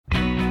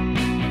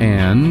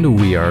And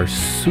we are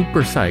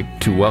super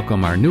psyched to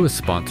welcome our newest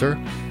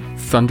sponsor,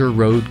 Thunder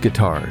Road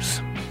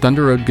Guitars.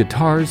 Thunder Road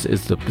Guitars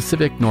is the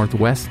Pacific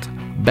Northwest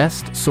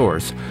best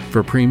source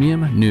for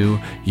premium, new,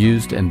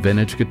 used, and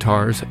vintage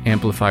guitars,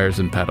 amplifiers,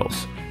 and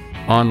pedals.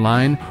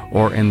 Online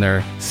or in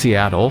their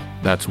Seattle,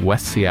 that's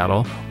West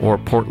Seattle, or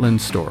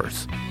Portland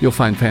stores. You'll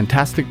find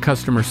fantastic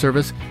customer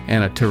service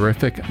and a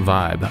terrific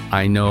vibe.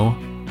 I know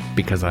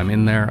because I'm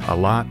in there a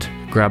lot.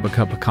 Grab a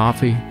cup of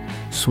coffee,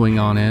 swing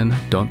on in,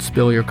 don't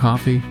spill your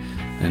coffee,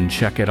 and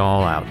check it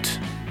all out.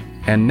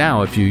 And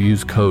now if you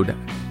use code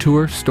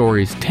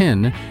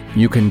TourStories10,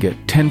 you can get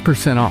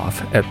 10%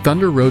 off at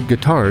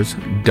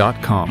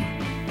thunderroadguitars.com.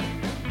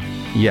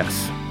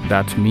 Yes,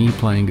 that's me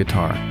playing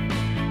guitar.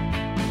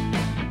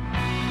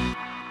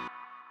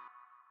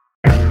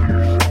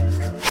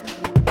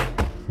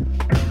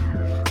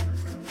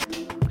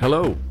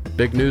 Hello,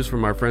 big news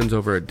from our friends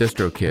over at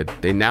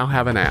DistroKid. They now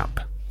have an app.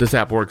 This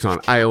app works on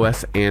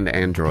iOS and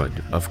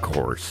Android, of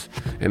course,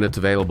 and it's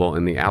available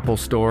in the Apple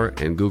Store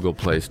and Google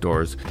Play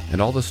stores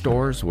and all the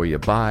stores where you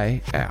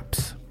buy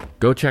apps.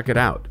 Go check it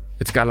out.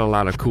 It's got a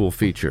lot of cool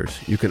features.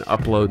 You can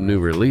upload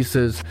new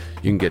releases.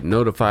 You can get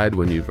notified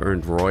when you've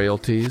earned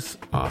royalties.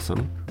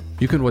 Awesome.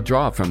 You can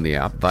withdraw from the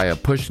app via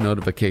push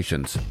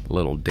notifications. A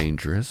little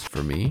dangerous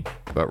for me,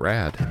 but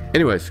rad.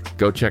 Anyways,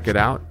 go check it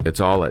out. It's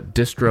all at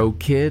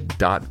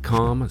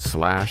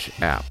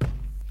distrokid.com/app.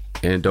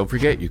 And don't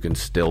forget, you can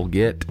still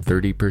get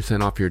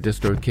 30% off your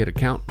DistroKid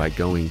account by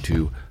going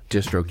to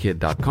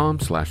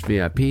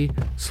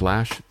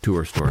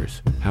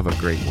distrokid.com/VIP/tourstories. Have a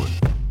great one.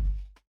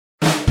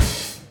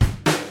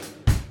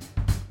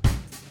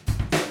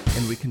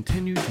 And we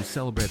continue to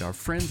celebrate our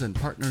friends and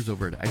partners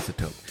over at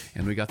iZotope,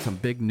 and we got some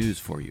big news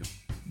for you.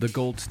 The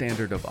gold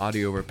standard of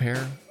audio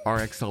repair,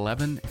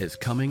 RX11, is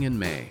coming in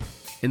May.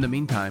 In the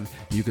meantime,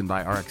 you can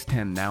buy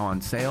RX10 now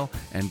on sale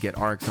and get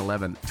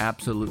RX11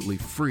 absolutely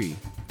free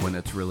when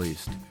it's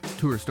released.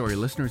 Tour Story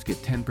listeners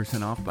get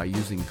 10% off by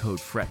using code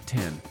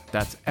FRET10.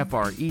 That's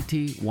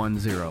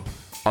FRET10.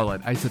 All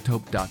at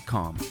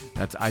iZotope.com.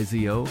 That's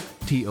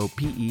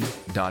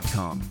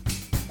IZOTOPE.com.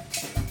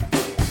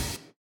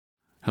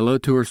 Hello,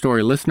 Tour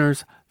Story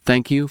listeners.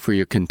 Thank you for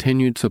your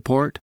continued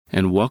support,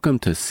 and welcome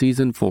to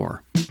Season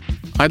 4.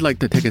 I'd like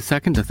to take a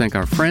second to thank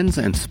our friends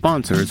and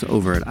sponsors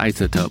over at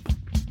iZotope.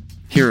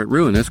 Here at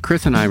Ruinous,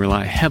 Chris and I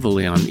rely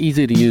heavily on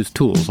easy-to-use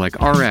tools like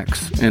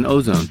RX and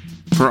Ozone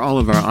for all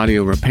of our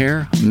audio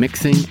repair,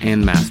 mixing,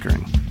 and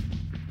mastering.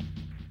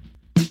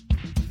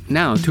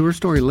 Now, Tour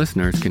Story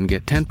listeners can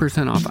get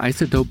 10% off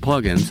iZotope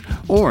plugins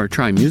or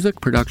try Music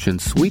Production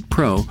Suite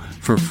Pro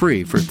for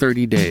free for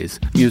 30 days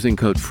using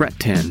code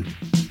FRET10.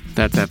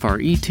 That's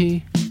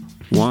FRET10.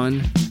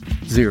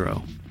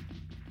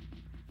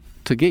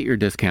 To get your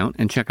discount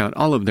and check out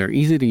all of their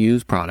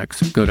easy-to-use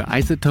products, go to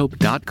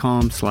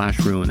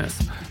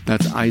iZotope.com/ruinous.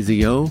 That's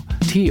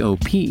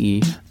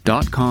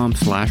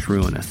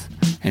IZOTOPE.com/ruinous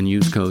and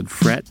use code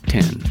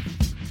FRET10.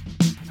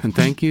 And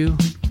thank you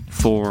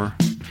for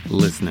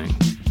listening.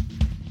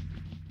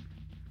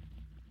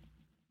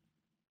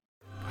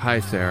 Hi,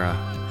 Sarah.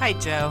 Hi,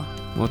 Joe.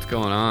 What's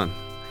going on?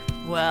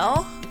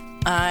 Well,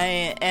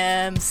 I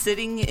am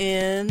sitting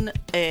in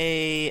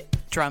a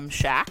drum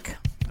shack.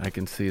 I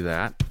can see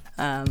that.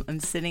 I'm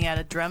sitting at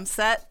a drum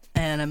set,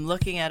 and I'm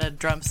looking at a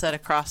drum set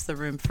across the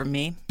room from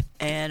me.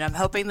 And I'm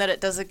hoping that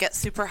it doesn't get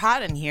super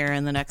hot in here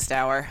in the next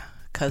hour,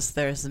 because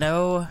there's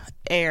no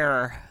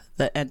air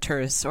that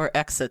enters or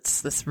exits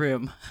this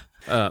room.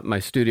 My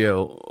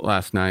studio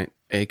last night,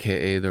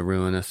 a.k.a. the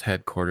Ruinous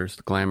headquarters,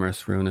 the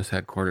glamorous Ruinous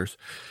headquarters,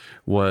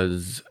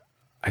 was,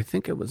 I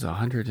think it was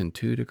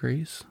 102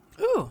 degrees.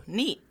 Ooh,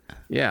 neat.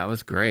 Yeah, it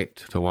was great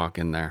to walk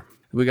in there.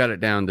 We got it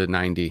down to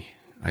 90,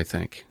 I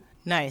think.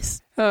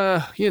 Nice.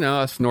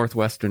 Us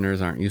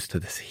Northwesterners aren't used to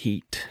this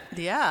heat.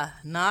 Yeah,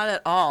 not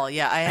at all.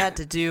 Yeah, I had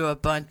to do a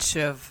bunch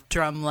of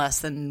drum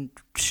lesson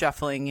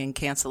shuffling and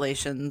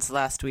cancellations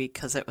last week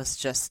because it was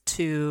just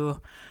too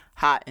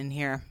hot in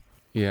here.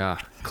 Yeah,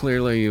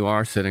 clearly you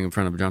are sitting in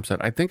front of a drum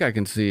set. I think I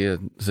can see a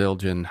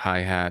Zildjian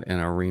hi-hat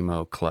and a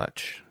Remo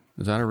clutch.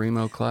 Is that a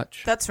Remo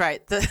clutch? That's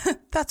right.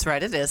 That's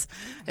right. It is.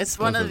 It's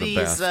one of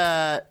these.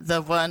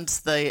 The ones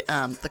the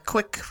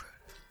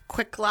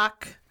quick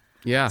lock.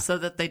 Yeah. So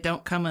that they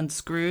don't come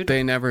unscrewed.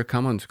 They never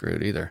come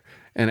unscrewed either,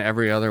 and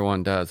every other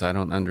one does. I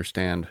don't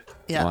understand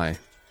why.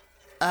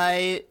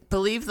 I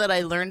believe that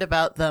I learned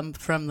about them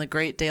from the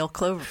great Dale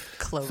Clover.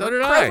 So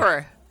did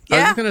Clover.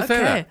 I was going to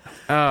say that.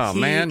 Oh,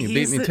 man, you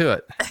beat me to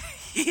it.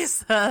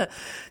 He's a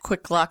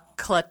quick lock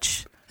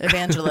clutch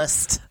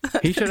evangelist.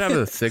 He should have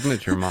a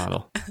signature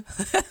model.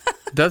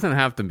 It doesn't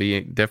have to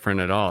be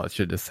different at all. It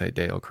should just say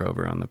Dale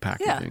Clover on the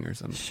packaging or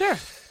something. Sure.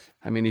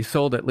 I mean, he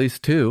sold at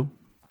least 2.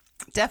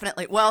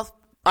 Definitely. Well,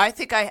 I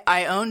think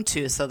I own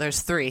 2, so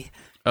there's 3.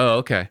 Oh,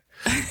 okay.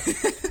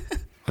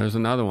 There's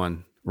another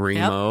one.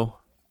 Remo.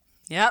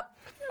 Yep.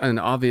 And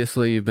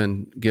obviously you've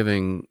been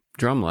giving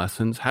drum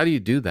lessons. How do you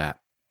do that?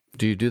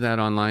 Do you do that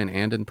online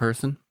and in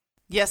person?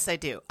 Yes, I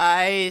do.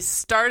 I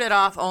started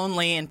off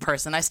only in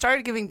person. I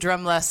started giving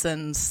drum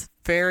lessons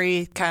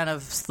very kind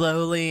of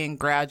slowly and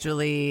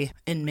gradually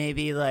in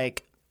maybe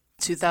like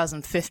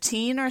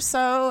 2015 or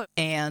so.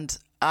 And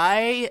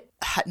I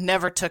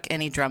never took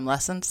any drum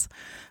lessons.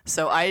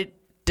 So I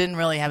didn't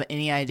really have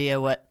any idea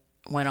what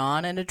went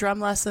on in a drum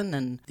lesson.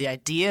 And the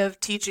idea of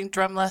teaching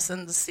drum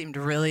lessons seemed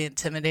really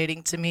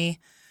intimidating to me.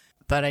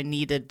 But I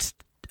needed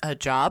a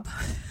job.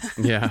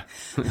 Yeah.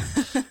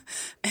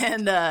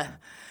 And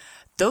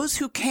those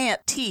who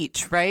can't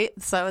teach, right?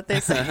 Is that what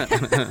they say?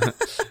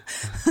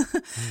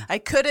 I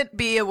couldn't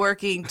be a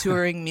working,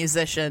 touring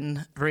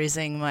musician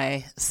raising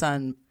my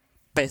son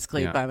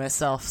basically by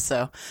myself.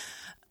 So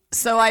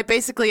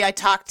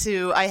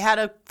I had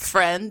a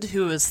friend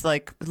who was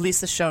like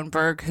Lisa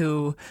Schoenberg,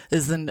 who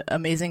is an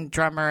amazing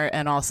drummer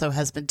and also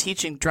has been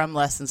teaching drum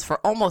lessons for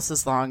almost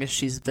as long as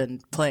she's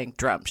been playing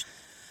drums.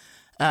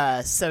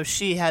 So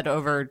she had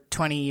over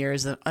 20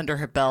 years under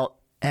her belt.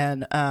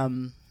 And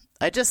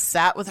I just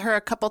sat with her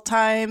a couple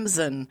times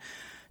and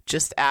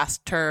just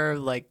asked her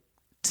like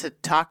to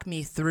talk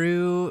me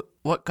through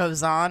what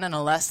goes on in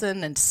a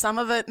lesson. And some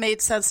of it made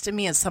sense to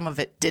me and some of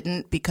it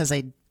didn't, because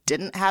I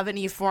didn't have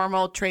any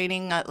formal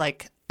training. I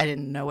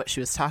didn't know what she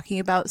was talking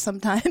about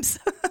sometimes.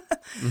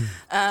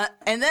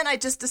 And then I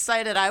just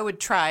decided I would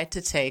try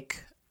to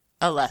take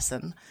a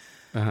lesson.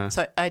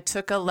 So I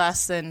took a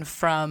lesson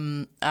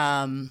from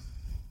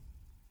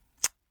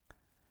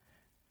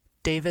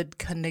David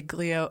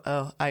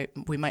Coniglio.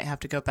 We might have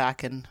to go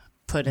back and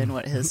put in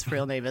what his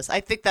real name is.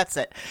 I think that's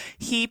it.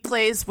 He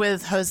plays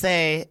with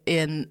Jose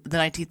in the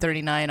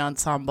 1939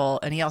 ensemble,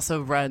 and he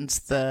also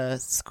runs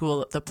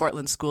the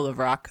Portland School of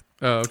Rock.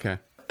 Oh, okay.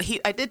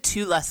 I did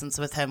 2 lessons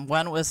with him.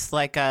 One was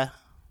like a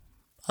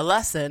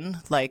lesson,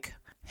 like,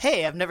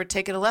 hey, I've never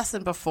taken a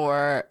lesson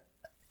before.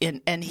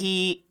 And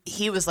he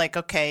was like,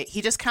 okay,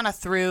 he just kind of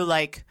threw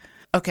like,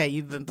 okay,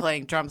 you've been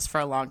playing drums for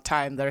a long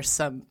time. There's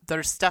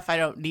stuff I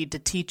don't need to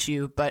teach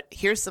you, but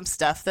here's some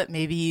stuff that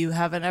maybe you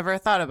haven't ever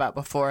thought about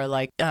before,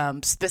 like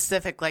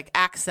specific like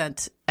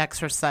accent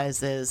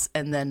exercises,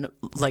 and then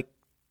like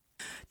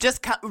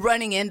just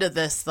running into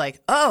this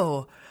like,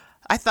 oh,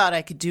 I thought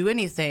I could do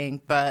anything,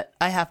 but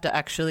I have to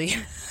actually.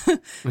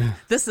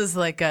 This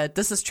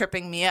is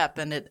tripping me up,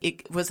 and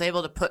it was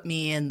able to put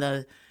me in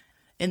the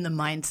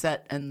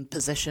mindset and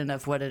position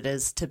of what it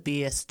is to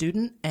be a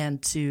student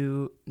and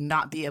to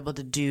not be able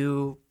to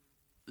do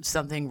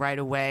something right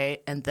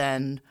away and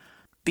then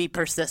be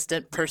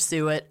persistent,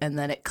 pursue it, and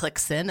then it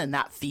clicks in. And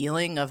that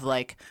feeling of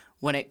like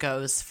when it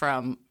goes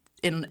from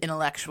an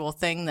intellectual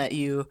thing that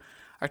you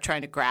are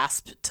trying to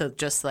grasp to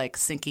just like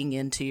sinking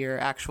into your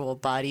actual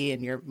body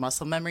and your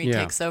muscle memory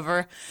takes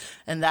over.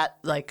 And that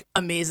like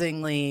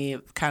amazingly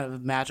kind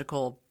of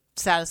magical,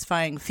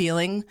 satisfying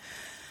feeling.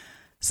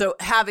 So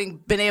having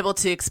been able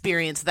to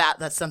experience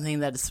that's something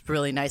that is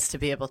really nice to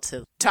be able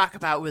to talk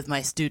about with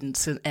my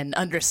students and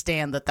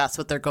understand that that's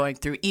what they're going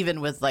through,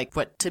 even with like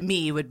what to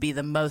me would be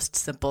the most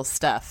simple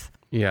stuff.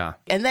 Yeah.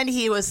 And then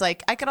he was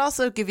like, I could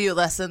also give you a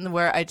lesson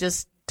where I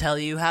just tell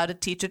you how to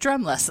teach a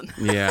drum lesson.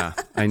 Yeah,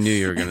 I knew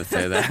you were going to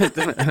say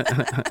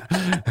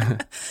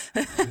that.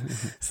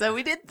 So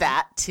we did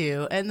that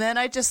too. And then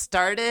I just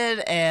started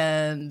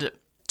and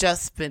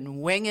just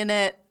been winging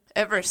it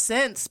ever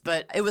since,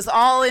 but it was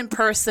all in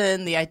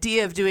person. The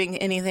idea of doing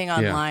anything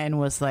online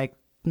was like,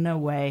 no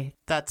way.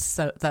 That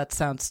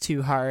sounds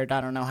too hard. I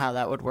don't know how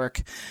that would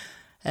work.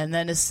 And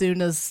then as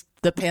soon as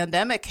the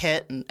pandemic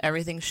hit and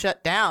everything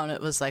shut down, it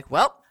was like,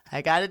 well,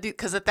 I got to do,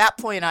 because at that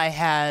point I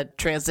had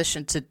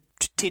transitioned to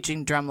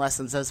teaching drum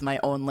lessons as my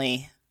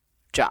only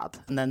job.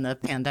 And then the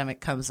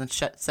pandemic comes and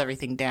shuts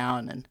everything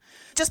down, and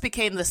it just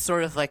became this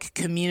sort of like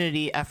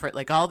community effort,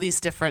 like all these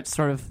different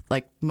sort of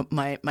like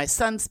my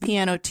son's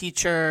piano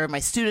teacher, my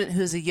student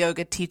who's a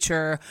yoga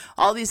teacher,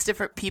 all these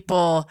different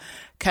people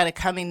kind of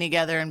coming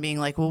together and being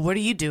like, well, what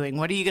are you doing?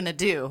 What are you going to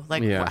do?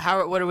 Like,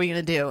 what are we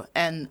going to do?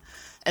 And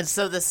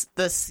so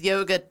this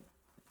yoga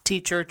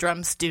teacher,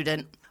 drum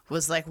student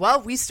was like,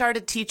 well, we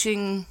started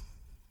teaching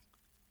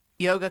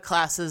yoga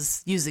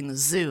classes using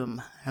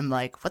Zoom. I'm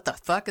like, what the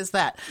fuck is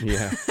that?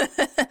 Yeah.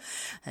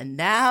 And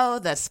now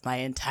that's my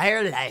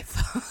entire life.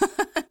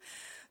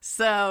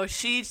 So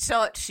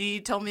she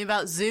told me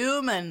about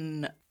Zoom,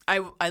 and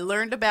I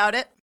learned about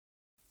it.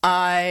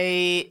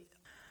 I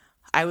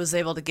was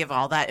able to give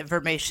all that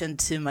information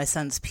to my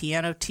son's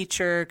piano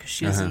teacher because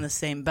she was in the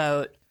same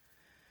boat.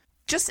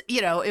 Just,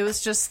 it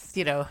was just,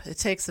 it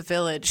takes a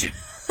village.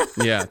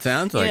 Yeah, it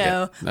sounds like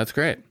it. That's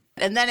great.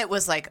 And then it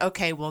was like,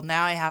 okay, well,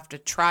 now I have to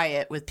try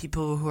it with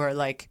people who are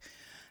like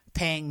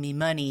paying me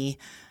money,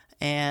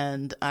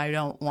 and I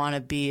don't want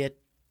to be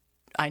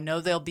I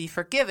know they'll be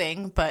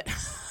forgiving, but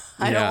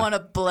I don't want to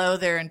blow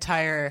their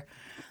entire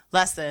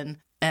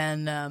lesson.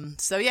 And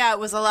so, it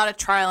was a lot of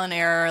trial and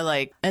error.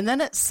 Like, and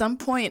then at some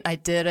point I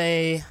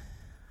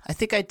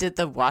think I did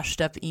the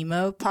Washed Up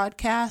Emo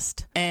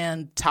podcast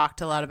and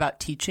talked a lot about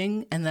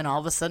teaching. And then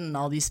all of a sudden,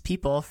 all these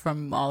people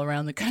from all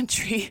around the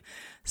country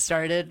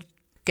started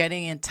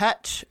getting in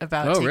touch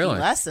about taking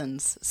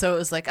lessons. So it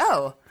was like,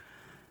 oh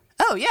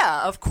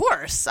yeah, of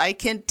course I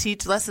can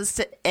teach lessons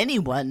to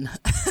anyone.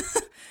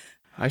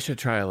 I should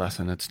try a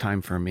lesson. It's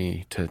time for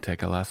me to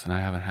take a lesson. I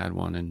haven't had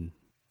one in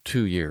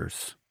 2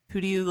 years. Who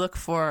do you look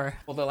for?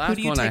 Well, the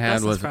last one I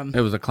had was from?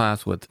 It was a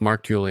class with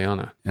Mark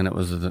Giuliana, and it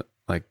was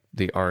like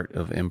the art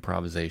of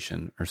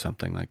improvisation or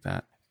something like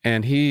that.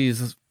 And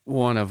he's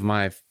one of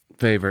my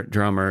favorite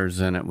drummers,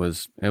 and it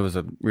was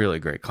a really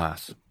great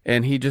class.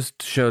 And he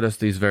just showed us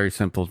these very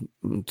simple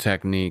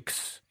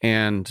techniques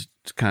and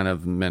kind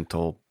of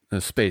mental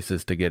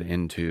spaces to get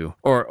into,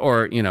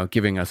 or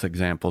giving us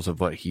examples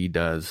of what he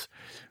does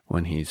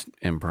when he's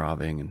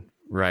improvising and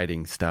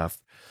writing stuff.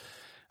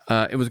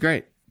 It was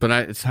great, but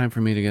it's time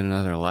for me to get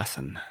another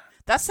lesson.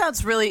 That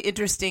sounds really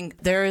interesting.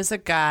 There is a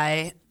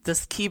guy,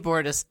 this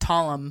keyboardist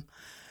Talum,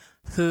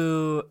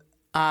 who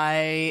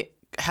I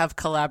have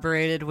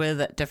collaborated with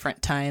at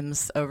different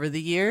times over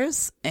the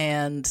years,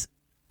 and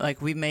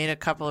like we made a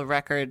couple of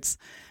records,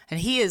 and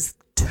he is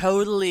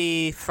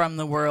totally from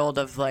the world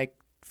of like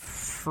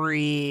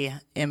free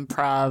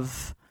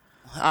improv,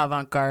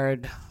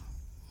 avant-garde,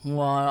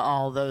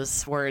 all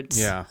those words.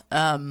 Yeah.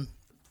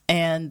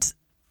 And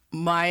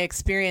my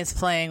experience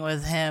playing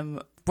with him,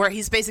 where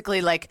he's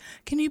basically like,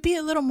 can you be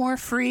a little more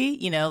free?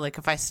 Like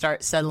if I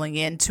start settling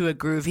into a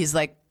groove, he's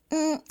like,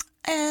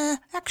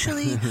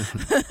 actually,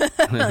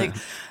 like,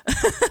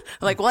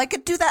 well, I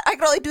could do that. I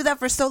could only do that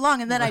for so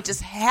long. And then I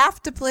just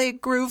have to play a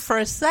groove for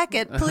a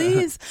second,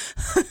 please.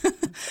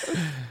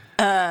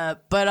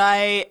 But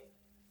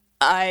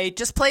I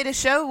just played a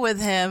show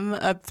with him,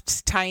 a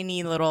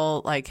tiny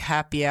little like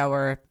happy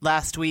hour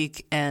last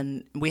week,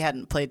 and we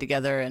hadn't played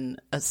together in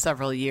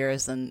several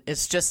years, and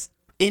it's just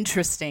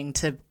interesting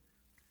to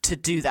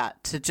do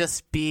that, to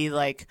just be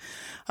like,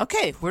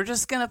 okay, we're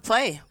just gonna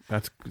play.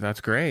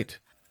 That's great.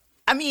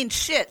 I mean,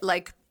 shit,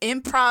 like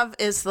improv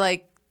is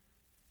like,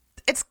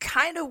 it's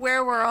kind of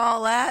where we're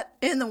all at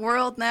in the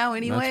world now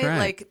anyway. That's right.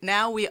 Like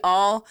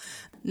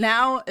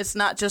now it's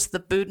not just the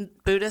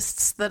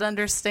Buddhists that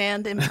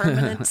understand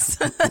impermanence.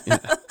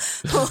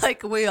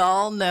 Like we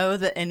all know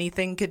that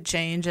anything could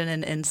change in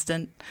an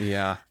instant.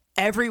 Yeah.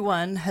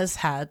 Everyone has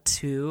had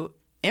to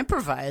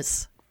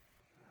improvise.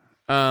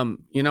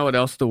 You know what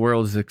else the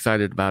world is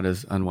excited about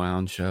is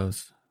Unwound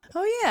shows.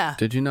 Oh yeah.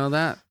 Did you know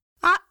that?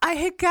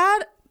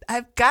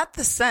 I've got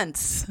the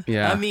sense.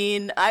 Yeah. I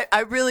mean,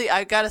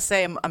 I gotta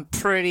say I'm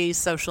pretty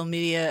social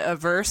media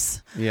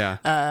averse.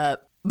 Yeah.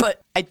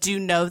 But I do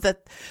know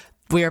that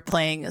we are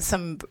playing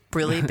some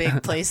really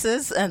big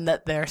places and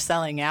that they're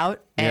selling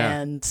out,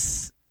 and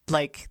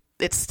like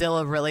it's still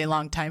a really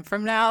long time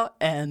from now.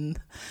 And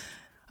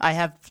I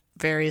have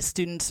various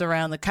students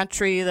around the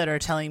country that are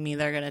telling me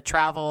they're going to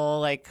travel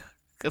like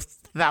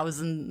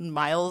 1,000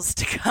 miles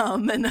to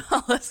come and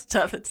all this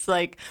stuff. It's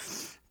like,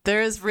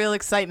 there is real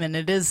excitement.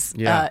 It is,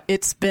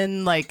 it's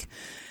been like,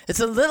 it's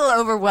a little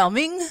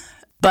overwhelming,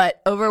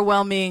 but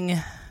overwhelming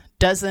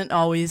doesn't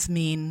always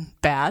mean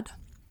bad.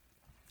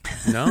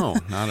 No,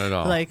 not at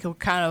all. Like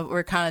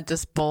we're kind of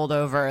just bowled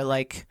over.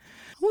 Like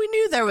we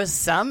knew there was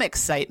some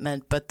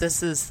excitement, but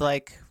this is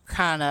like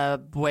kind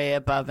of way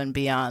above and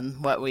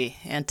beyond what we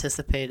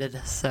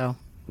anticipated. So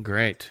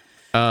great.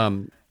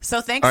 So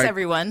thanks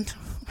everyone.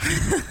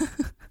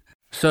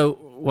 So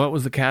what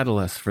was the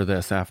catalyst for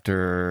this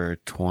after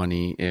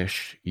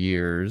 20-ish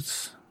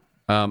years?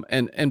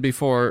 And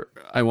before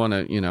I want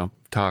to,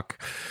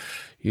 talk,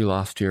 you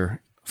lost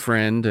your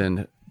friend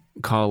and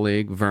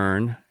colleague,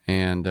 Vern,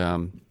 and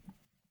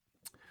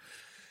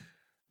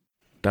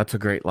that's a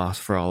great loss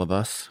for all of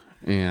us.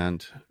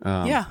 And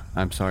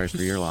I'm sorry for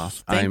your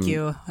loss. Thank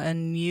you.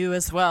 And you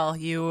as well.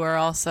 You were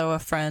also a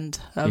friend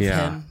of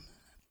him.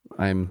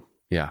 I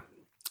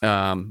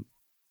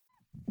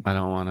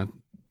don't want to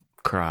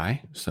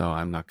cry, so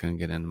I'm not going to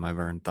get into my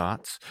Vern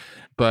thoughts.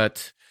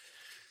 But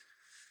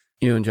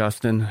you and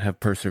Justin have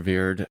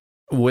persevered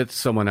with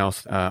someone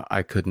else.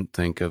 I couldn't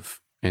think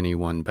of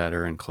anyone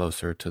better and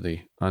closer to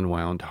the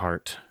Unwound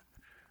heart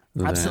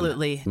than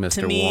absolutely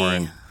Mr.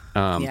 Warren.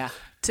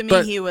 To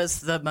me, he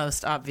was the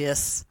most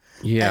obvious.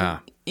 Yeah.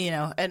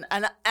 And,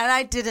 and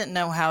I didn't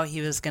know how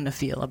he was going to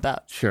feel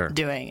about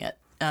doing it.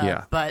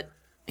 But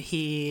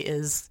he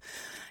is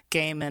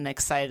game and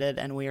excited,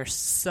 and we are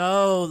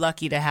so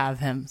lucky to have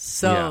him.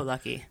 So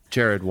lucky.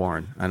 Jared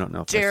Warren. I don't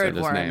know if Jared I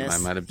said Warren his name. I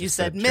might have just you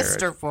said Jared.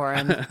 Mr.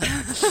 Warren.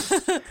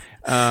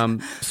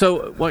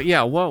 So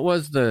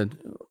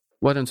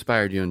what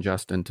inspired you and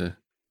Justin to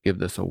give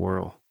this a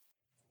whirl?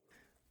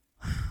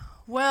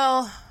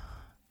 Well,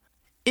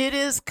 it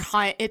is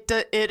kind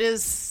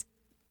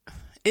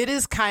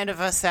of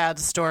a sad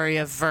story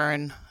of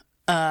Vern.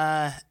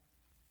 I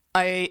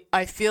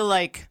feel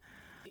like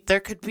there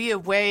could be a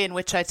way in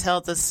which I tell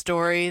the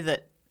story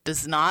that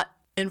does not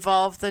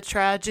involve the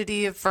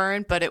tragedy of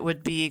Vern, but it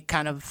would be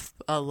kind of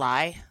a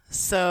lie.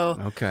 So,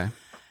 okay.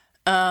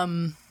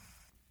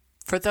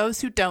 For those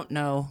who don't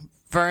know,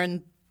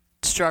 Vern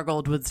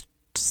struggled with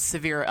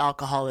severe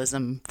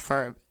alcoholism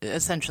for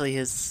essentially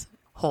his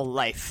whole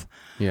life.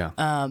 Yeah.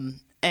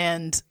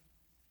 And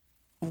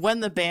when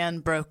the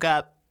band broke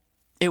up,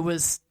 it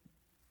was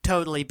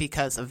totally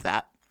because of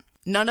that.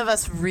 None of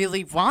us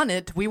really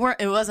wanted.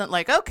 It wasn't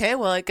like, okay,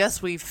 well, I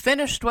guess we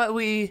finished what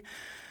we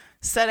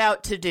set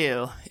out to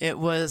do. It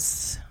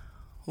was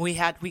we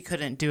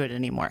couldn't do it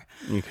anymore.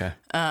 Okay.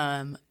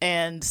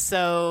 And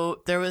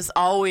so there was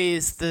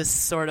always this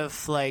sort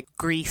of like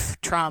grief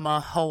trauma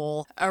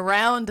hole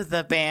around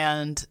the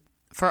band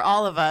for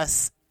all of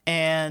us,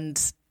 and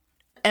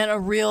a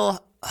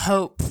real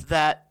hope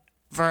that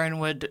Vern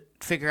would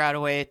figure out a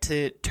way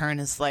to turn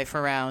his life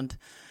around.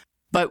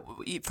 But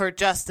for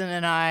Justin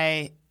and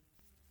I,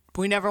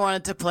 we never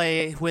wanted to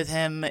play with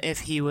him if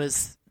he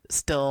was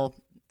still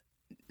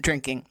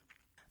drinking.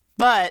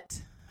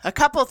 But a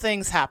couple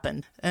things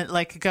happened,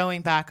 like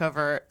going back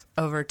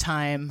over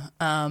time.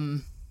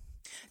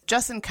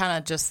 Justin kind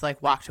of just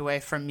like walked away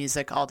from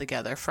music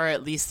altogether for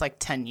at least like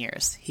 10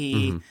 years.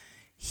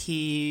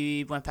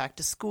 He went back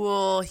to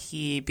school.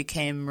 He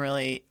became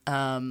really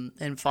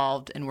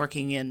involved in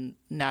working in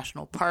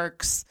national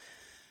parks.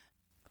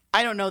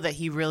 I don't know that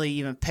he really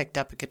even picked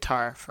up a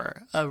guitar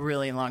for a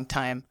really long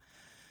time.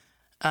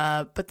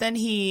 But then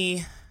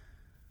he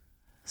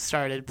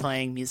started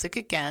playing music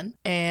again,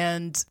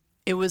 and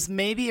it was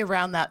maybe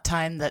around that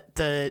time that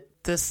the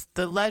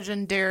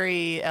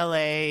legendary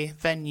LA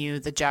venue,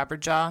 the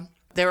Jabberjaw,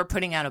 they were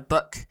putting out a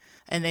book,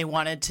 and they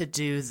wanted to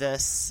do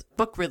this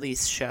book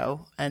release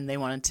show, and they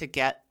wanted to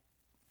get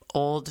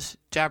old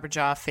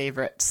Jabberjaw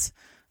favorites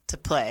to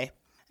play.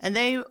 And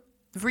they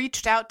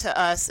reached out to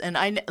us,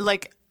 and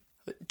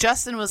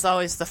Justin was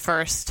always the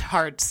first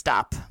hard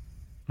stop.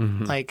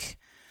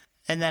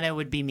 And then it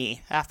would be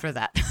me after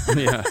that.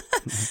 Yeah.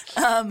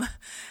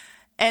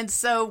 And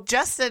so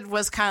Justin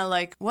was kind of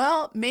like,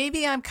 well,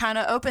 maybe I'm kind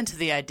of open to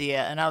the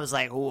idea. And I was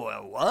like,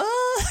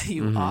 what?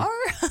 You are?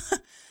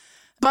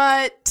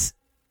 But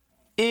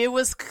it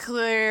was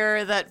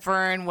clear that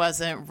Vern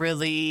wasn't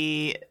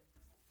really,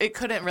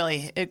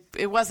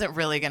 it wasn't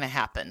really going to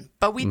happen.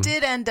 But we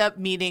did end up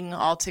meeting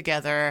all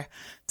together.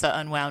 The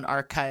Unwound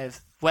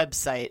Archive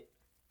website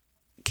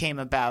came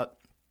about.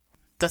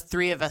 The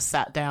three of us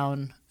sat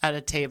down at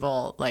a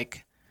table,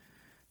 like,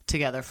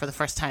 together for the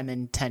first time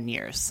in 10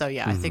 years. So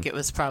yeah, I think it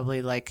was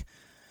probably like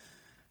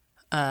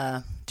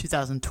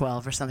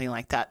 2012 or something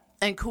like that.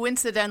 And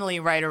coincidentally,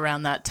 right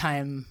around that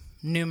time,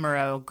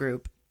 Numero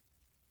Group,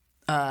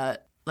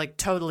 like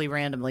totally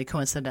randomly,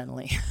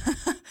 coincidentally,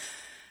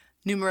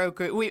 Numero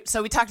Group. We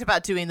talked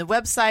about doing the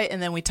website,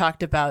 and then we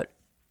talked about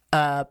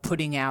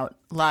putting out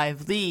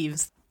Live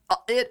Leaves.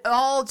 It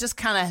all just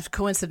kind of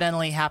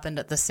coincidentally happened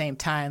at the same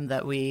time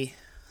that we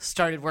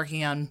started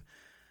working on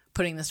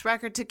putting this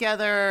record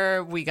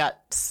together. We got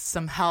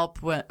some help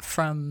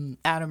from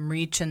Adam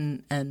Reach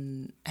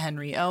and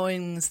Henry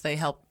Owings. They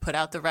helped put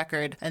out the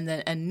record,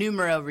 and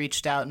Numero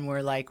reached out and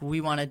were like, "We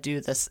want to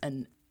do this."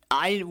 And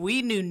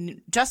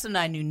Justin and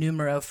I knew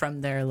Numero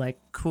from their like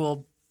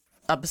cool,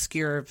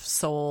 obscure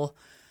soul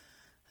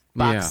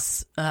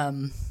box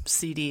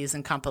CDs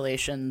and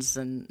compilations,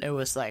 and it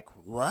was like,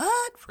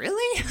 "What,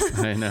 really?"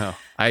 I know.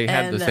 I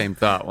had the same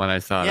thought when I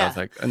saw it. I was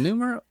like, "A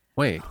Numero?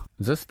 Wait,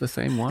 is this the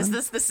same one? Is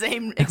this the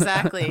same?"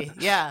 Exactly.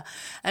 Yeah.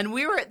 And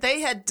they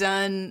had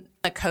done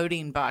a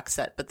Codeine box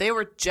set, but they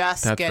were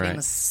just getting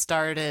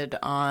started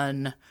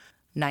on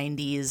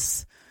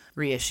 90s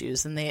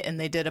reissues, and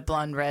they did a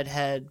Blonde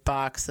Redhead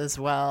box as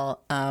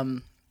well.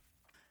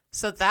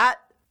 So that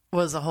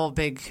was a whole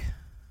big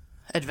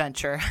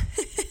adventure.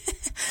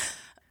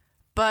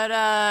 But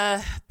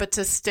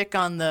to stick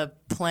on the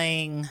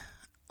playing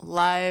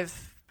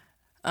live,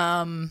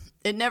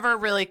 it never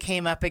really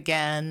came up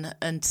again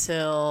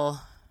until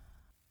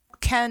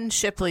Ken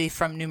Shipley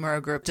from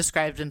Numero Group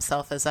described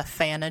himself as a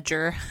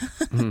fanager.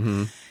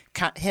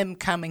 Him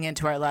coming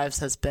into our lives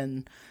has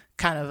been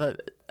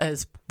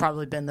has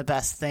probably been the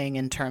best thing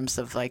in terms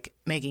of like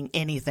making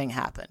anything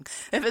happen.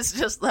 If it's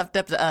just left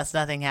up to us,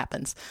 nothing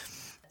happens.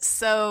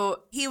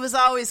 So he was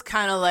always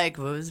kind of like,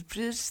 well,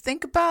 just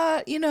think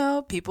about,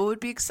 people would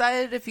be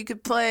excited if you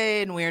could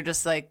play. And we were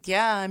just like,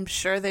 yeah, I'm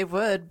sure they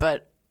would,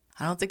 but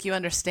I don't think you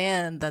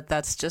understand that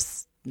that's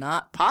just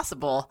not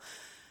possible.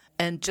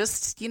 And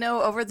just,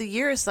 over the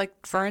years,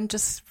 like Vern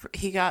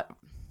he got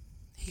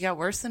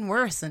worse and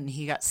worse, and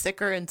he got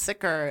sicker and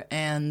sicker,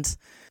 and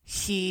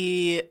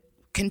he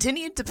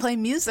continued to play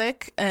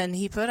music, and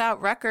he put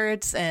out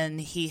records, and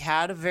he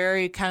had a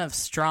very kind of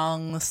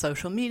strong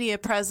social media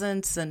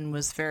presence and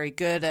was very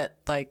good at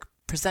like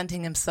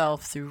presenting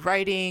himself through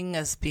writing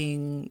as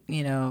being,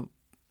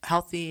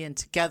 healthy and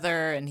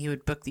together, and he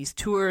would book these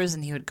tours,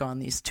 and he would go on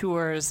these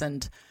tours,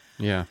 and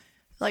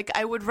like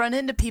I would run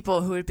into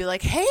people who would be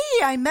like, "Hey,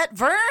 I met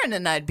Vern,"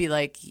 and I'd be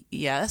like,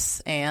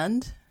 "Yes,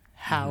 and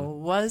how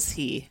was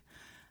he?"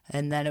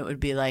 And then it would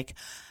be like,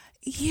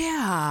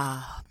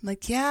 "Yeah,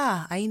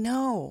 I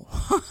know."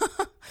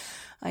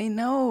 I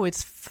know,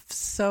 it's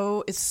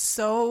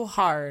so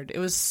hard. It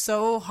was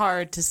so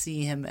hard to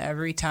see him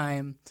every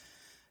time,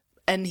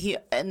 and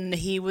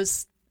he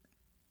was,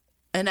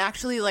 and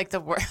actually like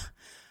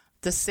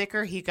the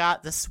sicker he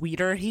got, the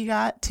sweeter he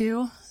got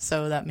too.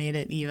 So that made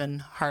it even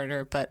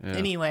harder. But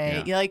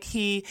anyway, like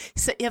he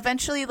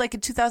eventually, like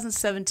in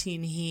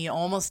 2017, he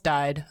almost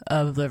died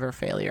of liver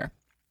failure.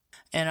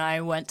 And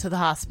I went to the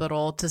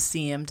hospital to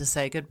see him to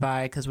say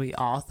goodbye because we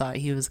all thought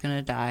he was going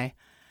to die.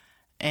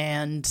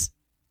 And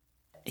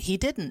he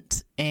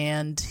didn't.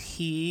 And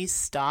he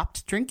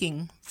stopped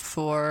drinking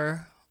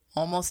for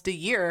almost a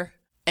year.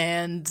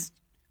 And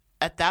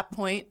at that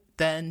point,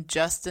 then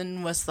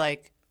Justin was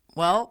like,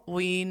 well,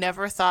 we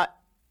never thought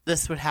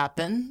this would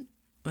happen.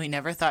 We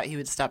never thought he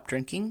would stop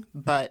drinking,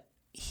 but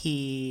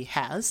he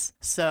has.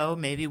 So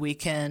maybe we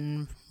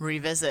can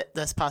revisit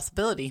this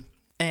possibility.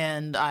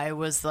 And I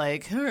was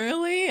like,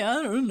 really?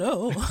 I don't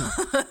know.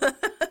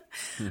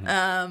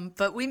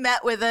 But we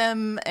met with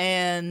him,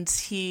 and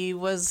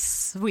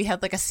we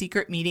had like a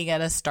secret meeting at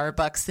a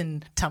Starbucks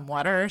in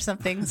Tumwater or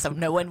something, so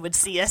no one would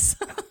see us.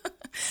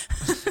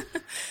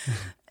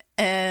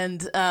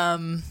 And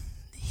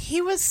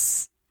he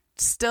was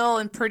still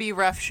in pretty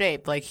rough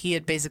shape. Like, he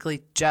had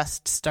basically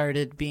just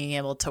started being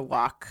able to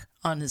walk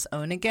on his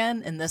own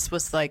again. And this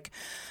was like,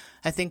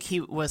 I think he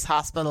was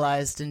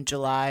hospitalized in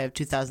July of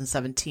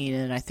 2017.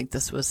 And I think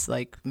this was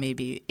like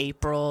maybe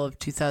April of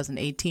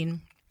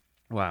 2018.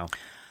 Wow.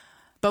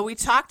 But we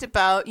talked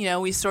about,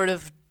 we sort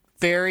of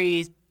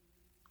very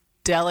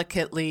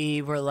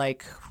delicately were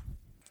like,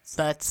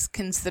 let's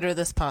consider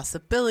this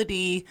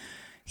possibility.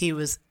 He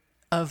was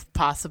of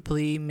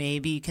possibly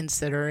maybe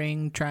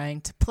considering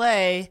trying to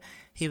play.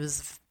 He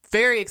was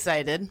very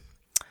excited.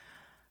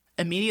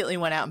 Immediately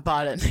went out and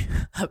bought a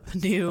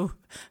new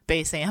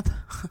bass amp.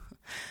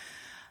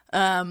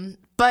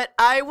 But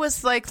I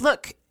was like,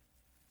 look,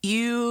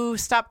 you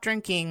stopped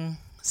drinking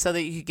so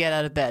that you could get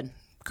out of bed.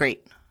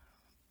 Great.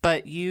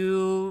 But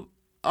you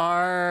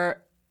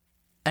are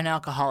an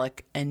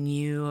alcoholic, and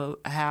you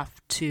have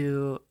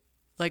to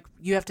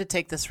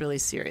take this really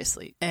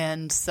seriously.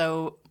 And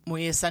so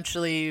we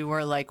essentially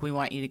were like, we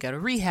want you to go to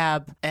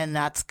rehab, and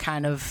that's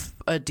kind of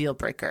a deal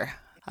breaker.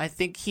 I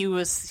think he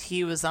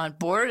was on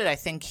board. I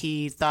think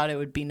he thought it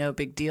would be no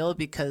big deal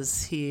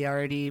because he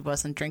already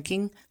wasn't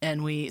drinking.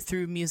 And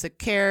through Music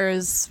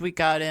Cares, we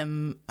got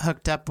him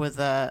hooked up with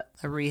a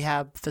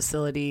rehab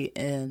facility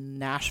in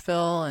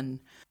Nashville, and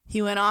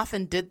he went off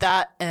and did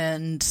that.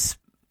 And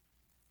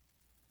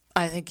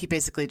I think he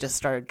basically just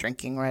started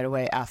drinking right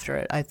away after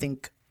it. I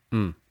think,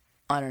 I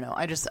don't know.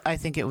 I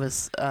think it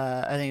was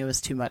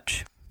too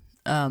much.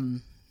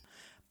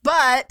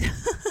 But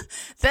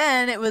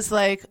then it was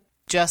like,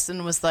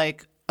 Justin was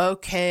like,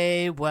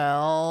 okay,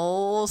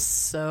 well,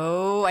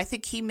 so I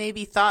think he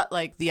maybe thought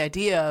like the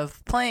idea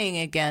of playing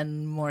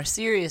again more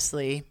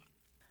seriously.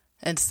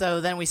 And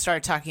so then we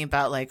started talking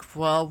about like,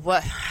 well,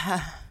 what?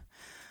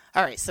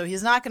 All right, so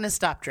he's not going to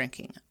stop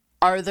drinking.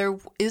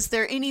 Is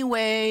there any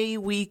way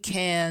we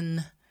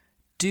can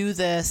do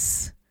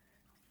this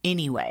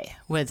anyway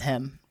with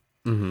him?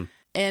 Mm-hmm.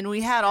 And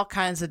we had all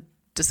kinds of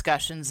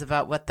discussions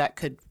about what that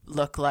could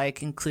look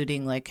like,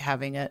 including like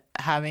having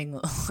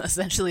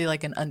essentially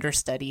like an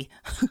understudy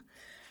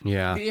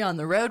be on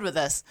the road with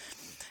us.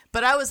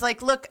 But I was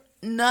like, look,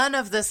 none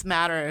of this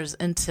matters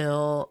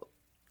until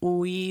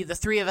the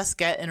three of us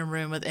get in a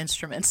room with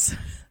instruments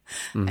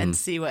and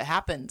see what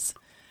happens.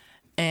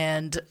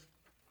 And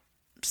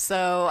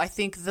so I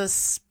think at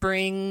this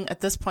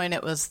point,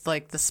 it was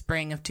like the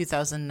spring of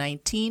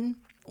 2019.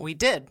 We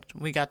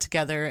got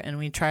together and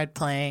we tried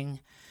playing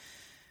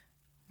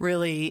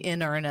really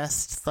in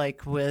earnest,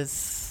 like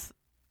with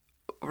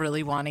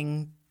really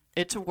wanting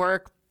it to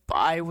work.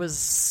 I was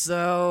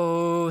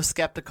so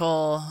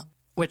skeptical,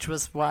 which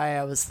was why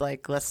I was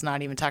like, let's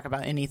not even talk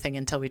about anything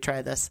until we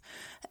try this.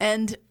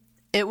 And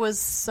it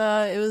was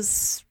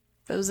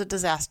a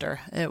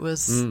disaster. It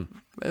was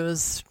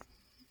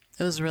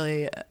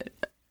really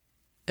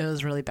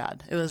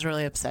bad. It was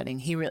really upsetting.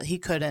 He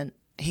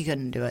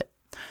couldn't do it.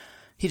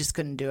 He just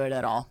couldn't do it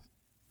at all.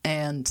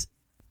 And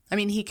I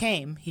mean,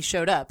 he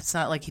showed up. It's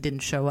not like he didn't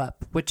show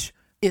up, which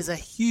is a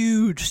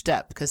huge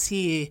step because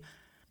he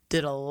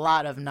did a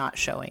lot of not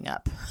showing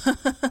up.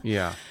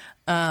 Yeah.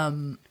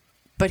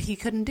 But he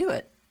couldn't do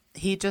it.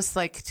 He just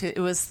it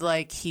was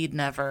like he'd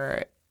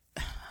never,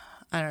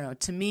 I don't know.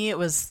 To me,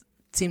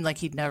 seemed like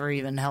he'd never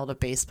even held a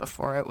bass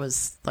before. It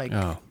was like,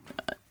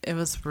 it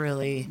was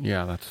really.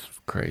 Yeah, that's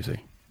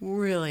crazy.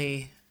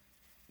 Really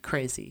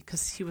crazy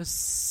because he was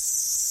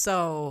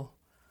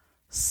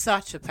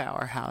such a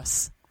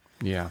powerhouse.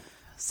 Yeah.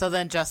 So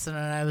then Justin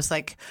and I was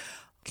like,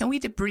 can we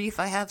debrief?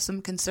 I have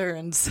some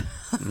concerns.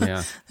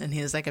 Yeah. And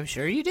he was like, I'm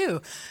sure you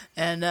do.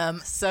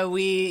 And so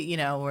we,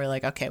 we're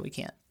like, okay, we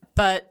can't.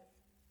 But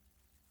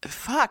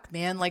fuck,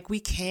 man, like we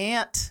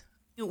can't.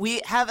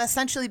 We have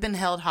essentially been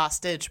held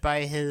hostage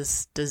by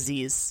his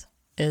disease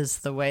is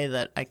the way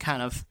that I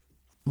kind of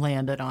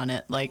landed on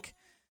it. Like,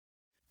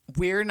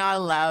 we're not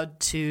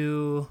allowed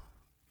to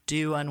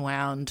do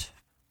Unwound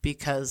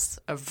because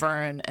of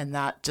Vern, and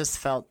that just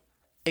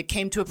it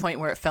came to a point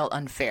where it felt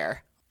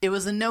unfair. It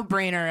was a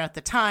no-brainer at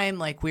the time.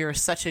 Like, we were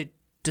such a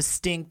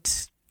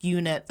distinct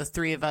unit, the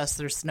three of us.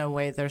 There's no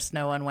way there's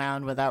no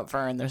Unwound without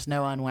Vern. There's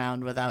no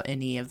Unwound without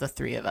any of the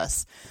three of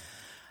us,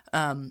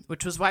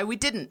 which was why we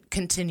didn't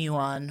continue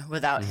on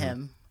without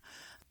him.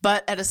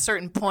 But at a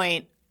certain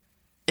point,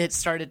 it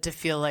started to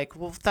feel like,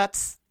 well,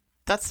 that's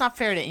that's not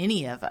fair to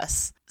any of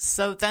us.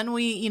 So then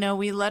we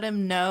let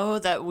him know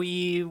that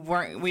we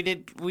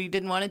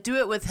didn't want to do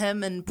it with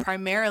him, and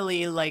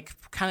primarily like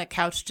kind of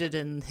couched it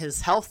in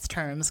his health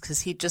terms,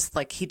 because he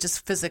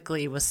just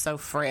physically was so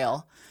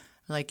frail.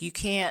 Like, you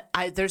can't,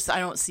 I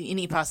don't see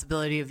any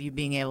possibility of you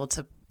being able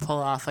to pull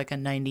off like a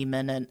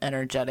 90-minute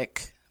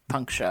energetic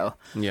punk show.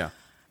 Yeah.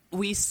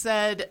 We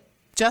said,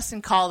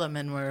 Justin called him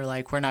and we're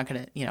like, we're not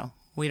going to,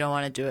 we don't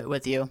want to do it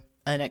with you.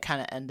 And it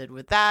kind of ended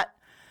with that.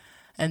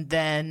 And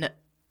then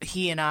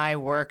he and I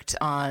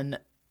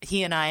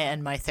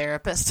and my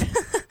therapist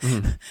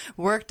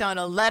worked on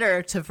a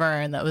letter to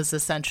Vern that was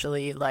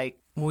essentially like,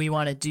 we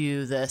want to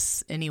do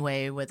this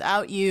anyway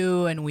without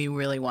you, and we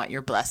really want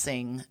your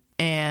blessing.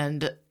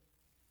 And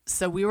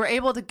so we were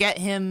able to get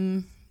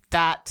him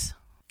that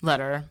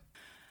letter.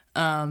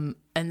 And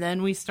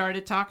then we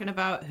started talking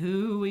about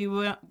and we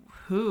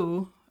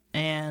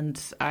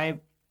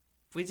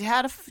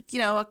had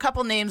a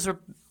couple names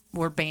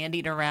were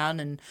bandied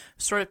around, and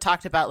sort of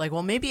talked about like,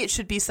 well, maybe it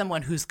should be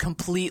someone who's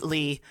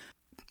completely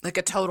like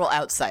a total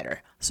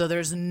outsider. So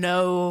there's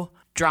no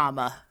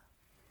drama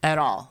at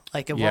all.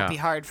 Like, it won't be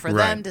hard for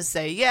them to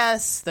say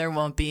yes. There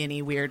won't be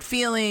any weird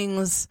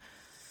feelings.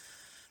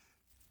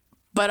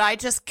 But I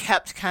just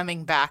kept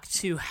coming back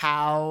to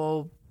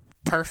how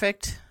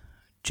perfect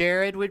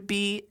Jared would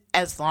be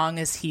as long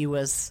as he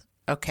was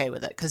okay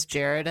with it. Because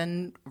Jared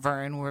and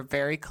Vern were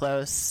very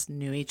close,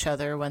 knew each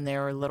other when they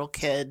were little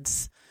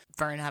kids.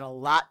 Vern had a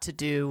lot to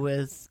do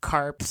with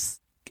Karp's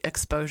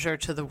exposure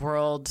to the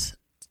world.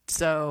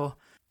 So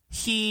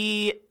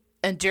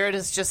Jared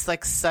is just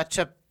like such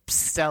a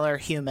stellar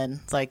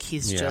human. Like,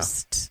 he's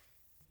just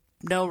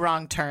no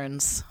wrong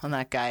turns on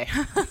that guy.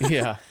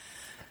 Yeah.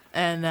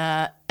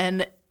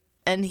 And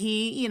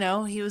he,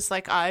 he was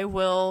like, I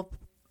will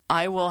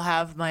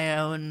have my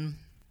own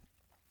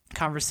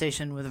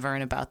conversation with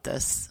Vern about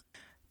this.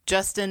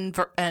 Justin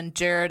and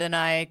Jared and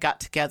I got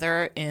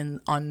together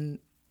on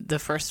the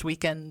first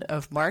weekend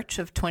of March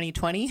of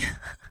 2020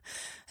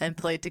 and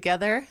played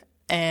together,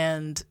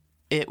 and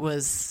it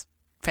was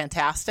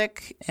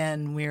fantastic.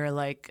 And we were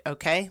like,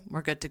 okay,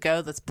 we're good to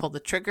go. Let's pull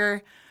the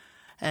trigger.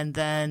 And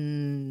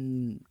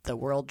then the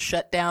world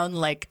shut down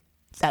like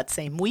that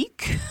same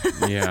week.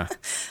 Yeah.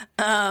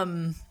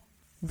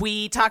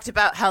 We talked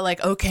about how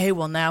like, okay,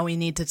 well, now we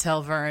need to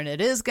tell Vern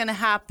it is going to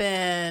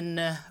happen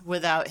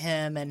without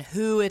him, and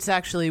who it's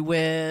actually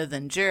with.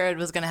 And Jared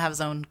was going to have his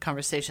own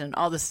conversation,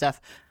 all this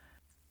stuff.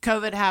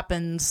 COVID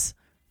happens.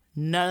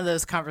 None of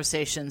those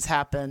conversations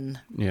happen.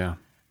 Yeah.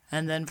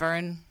 And then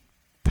Vern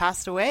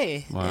passed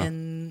away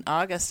in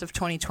August of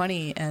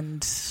 2020.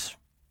 And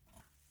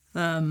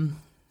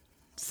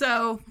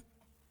so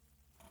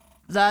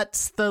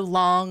that's the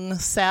long,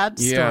 sad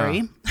story.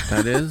 Yeah,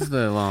 that is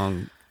the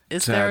long,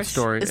 sad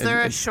story. Is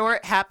there a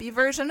short, happy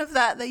version of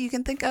that you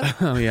can think of?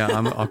 Oh yeah,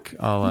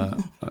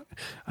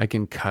 I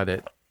can cut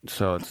it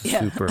so it's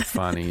super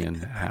funny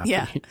and happy.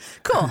 Yeah,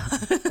 cool.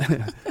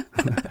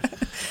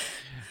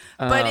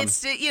 But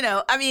it's,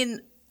 I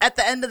mean, at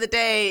the end of the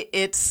day,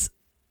 it's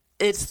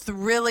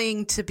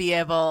thrilling to be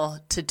able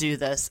to do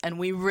this, and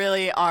we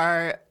really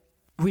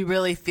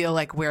feel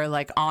like we're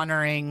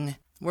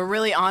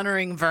really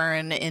honoring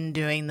Vern in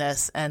doing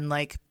this, and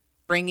like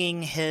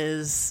bringing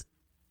his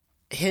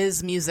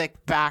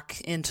music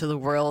back into the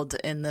world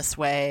in this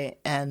way,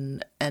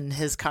 and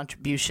his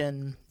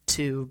contribution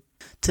to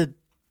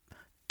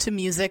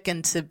music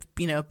and to,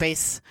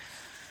 bass,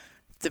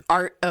 the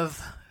art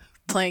of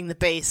playing the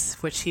bass,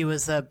 which he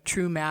was a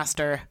true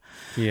master.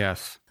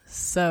 Yes.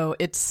 So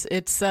it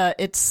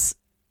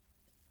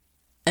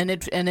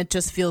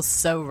just feels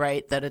so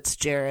right that it's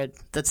Jared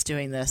that's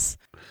doing this.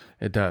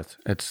 It does.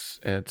 It's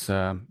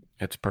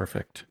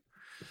perfect.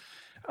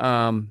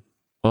 Well,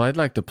 I'd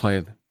like to play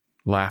the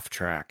laugh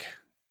track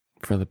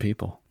for the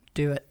people.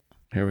 Do it.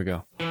 Here we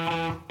go.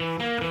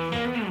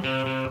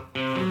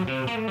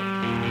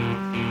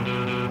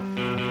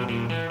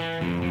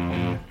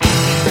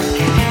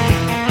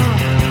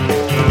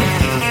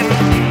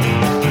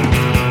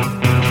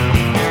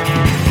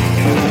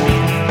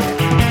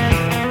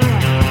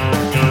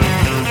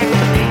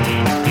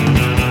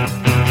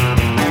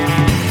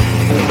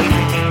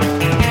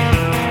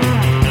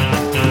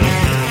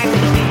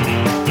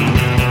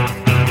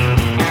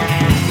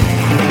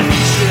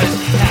 Should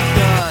have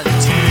gone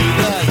to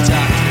the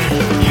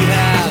doctor. You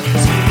have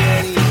to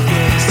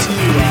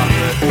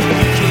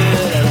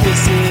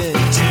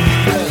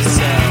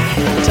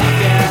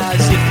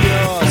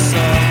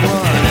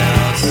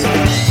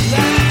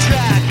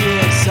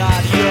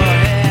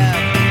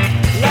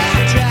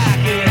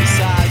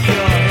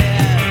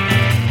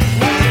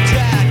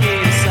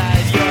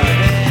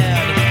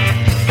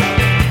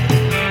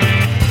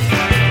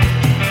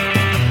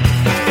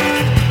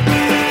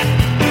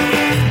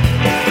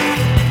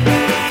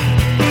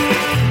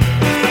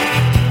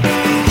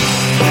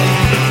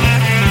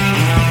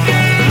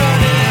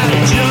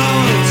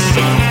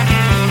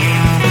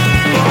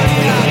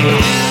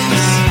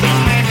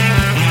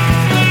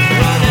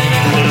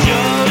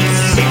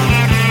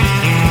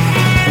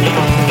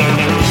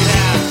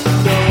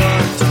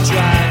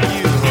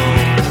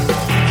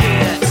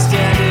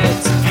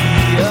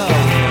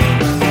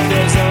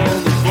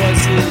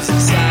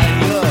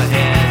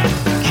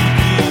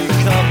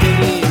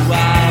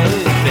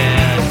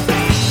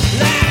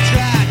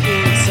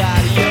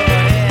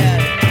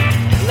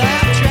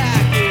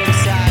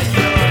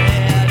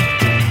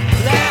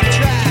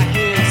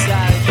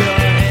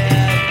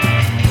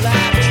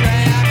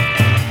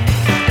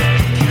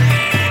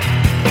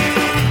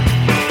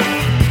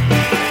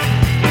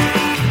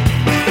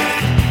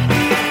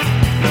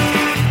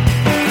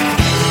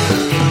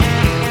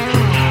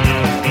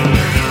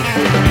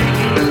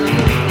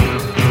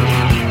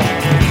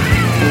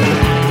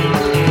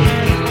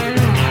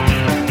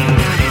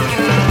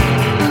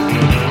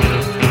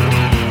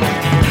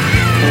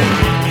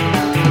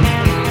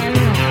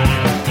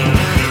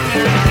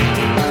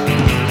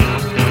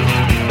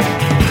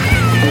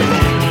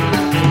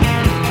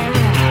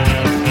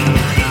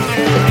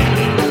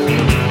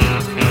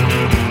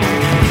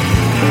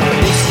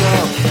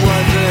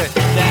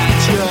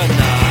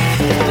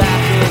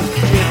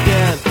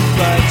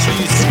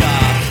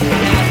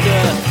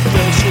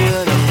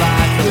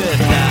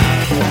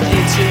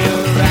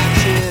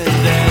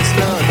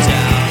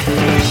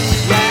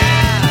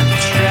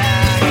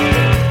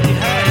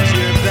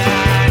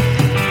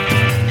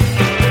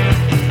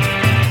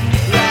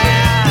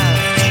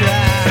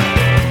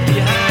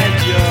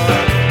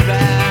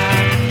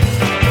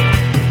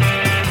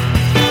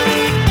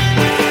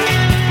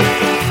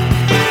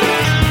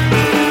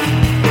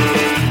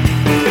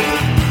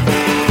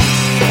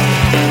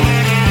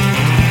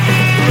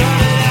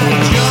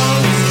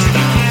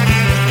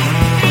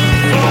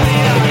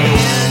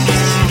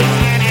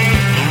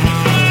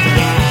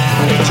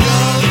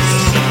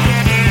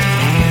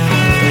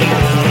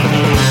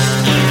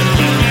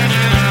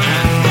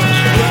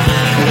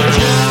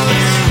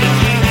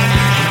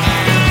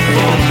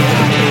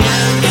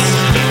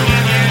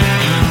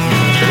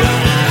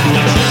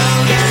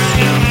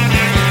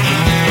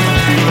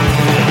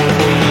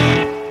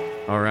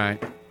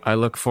I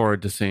look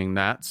forward to seeing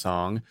that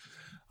song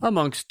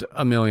amongst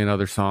a million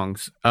other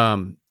songs.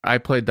 I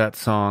played that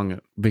song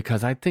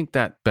because I think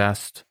that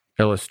best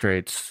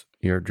illustrates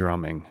your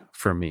drumming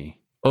for me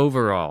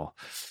overall.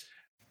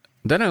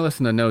 Then I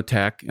listened to No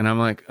Tech and I'm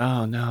like,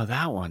 oh no,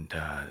 that one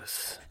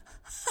does.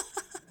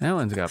 That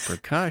one's got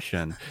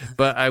percussion.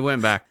 But I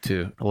went back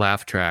to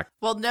Laugh Track.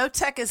 Well, No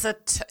Tech is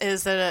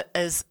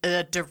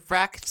a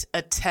direct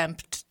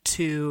attempt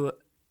to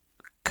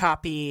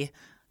copy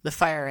the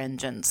Fire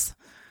Engines.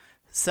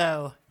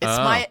 So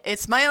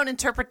it's my own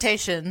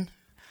interpretation,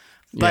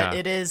 but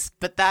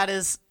that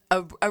is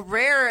a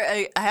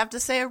rare, I have to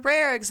say, a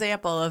rare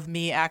example of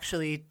me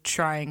actually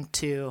trying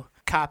to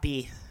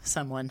copy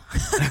someone.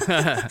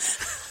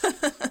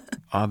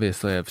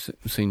 Obviously, I've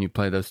seen you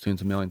play those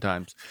tunes a million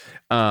times.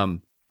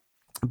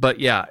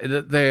 But yeah,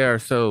 they are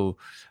so,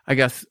 I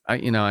guess, I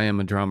am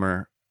a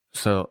drummer,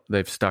 so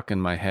they've stuck in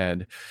my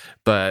head.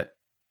 But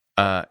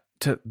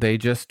they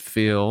just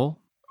feel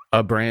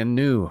brand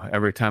new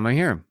every time I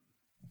hear them.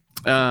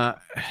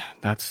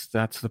 That's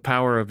the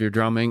power of your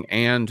drumming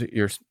and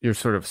your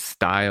sort of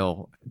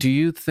style. Do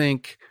you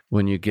think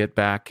when you get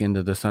back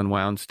into this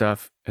Unwound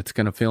stuff, it's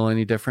going to feel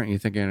any different? You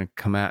think you're going to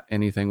come at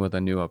anything with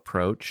a new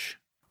approach?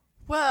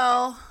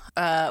 Well,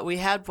 we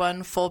had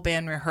one full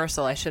band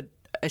rehearsal. I should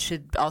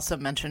also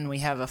mention we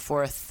have a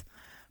fourth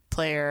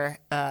player,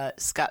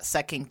 Scott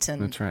Seckington.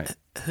 That's right.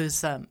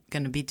 Who's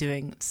going to be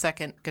doing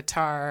second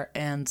guitar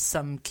and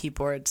some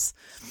keyboards.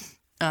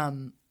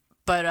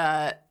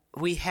 But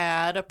we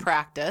had a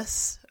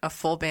practice, a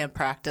full band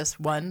practice.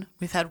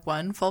 We've had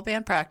one full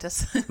band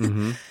practice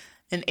in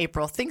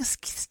April.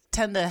 Things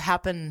tend to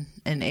happen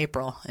in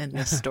April in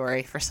this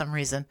story for some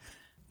reason.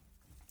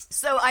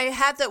 So I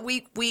had that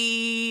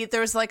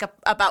there was like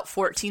about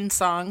 14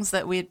 songs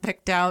that we had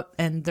picked out,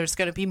 and there's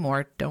going to be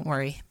more, don't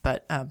worry.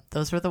 But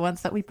those were the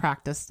ones that we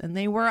practiced, and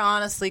they were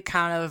honestly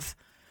kind of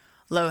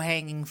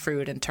low-hanging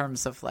fruit in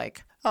terms of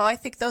like, oh, I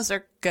think those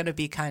are going to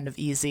be kind of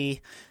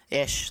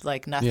easy-ish,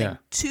 like nothing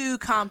too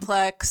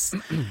complex.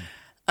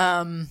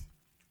 But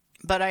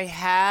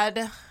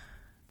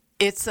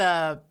it's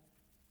a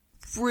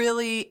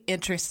really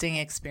interesting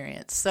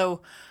experience.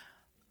 So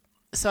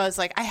I was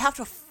like, I have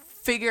to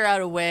figure out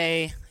a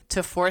way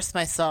to force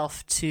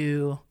myself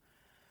to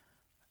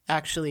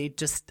actually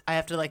I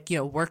have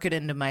to work it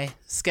into my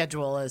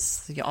schedule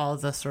as all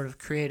the sort of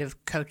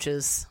creative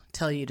coaches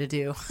tell you to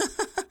do.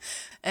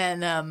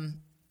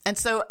 And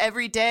so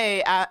every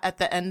day at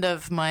the end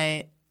of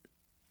my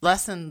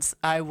lessons,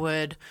 I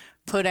would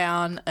put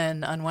down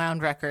an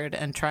Unwound record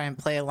and try and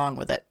play along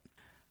with it.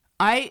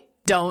 I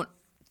don't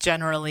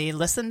generally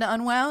listen to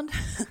Unwound.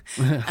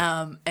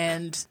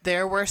 And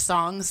there were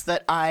songs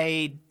that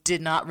I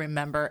did not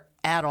remember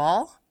at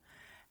all.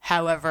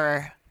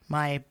 However,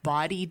 my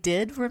body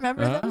did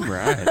remember them.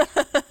 Right.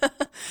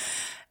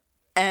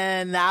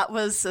 And that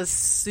was a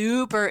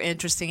super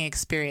interesting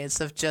experience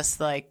of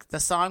just like the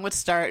song would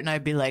start and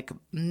I'd be like,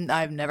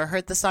 I've never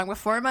heard this song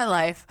before in my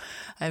life.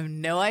 I have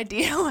no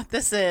idea what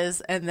this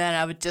is. And then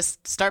I would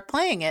just start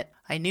playing it.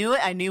 I knew it.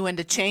 I knew when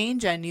to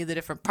change. I knew the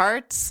different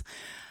parts.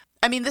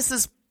 I mean, this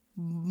is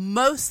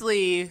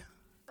mostly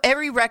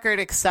every record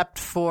except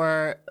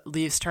for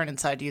Leaves Turn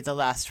Inside You, the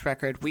last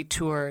record. We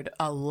toured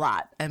a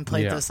lot and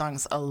played those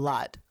songs a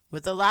lot.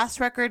 With the last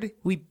record,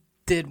 we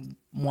did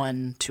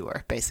one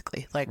tour,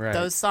 basically.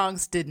 Those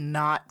songs did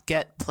not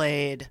get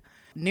played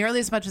nearly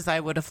as much as I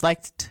would have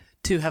liked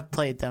to have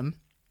played them.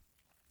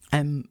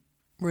 I'm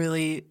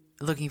really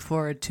looking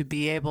forward to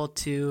be able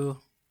to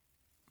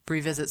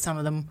revisit some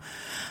of them.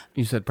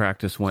 You said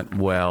practice went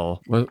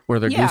well. Were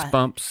there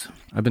goosebumps?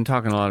 I've been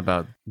talking a lot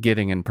about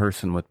getting in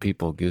person with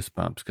people,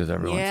 goosebumps, because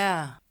everyone's...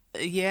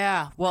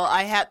 Yeah. Well,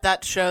 I had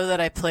that show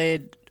that I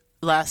played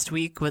last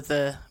week with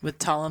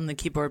Talum, the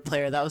keyboard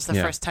player. That was the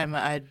first time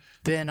I'd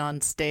been on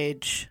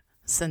stage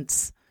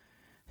since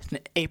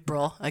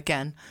April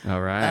again. All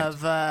right.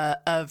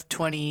 Of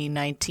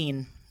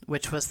 2019,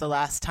 which was the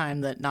last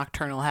time that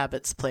Nocturnal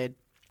Habits played.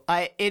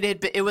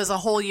 It was a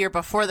whole year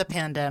before the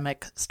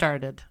pandemic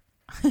started.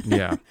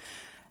 Yeah.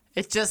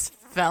 It just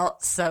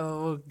felt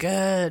so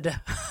good.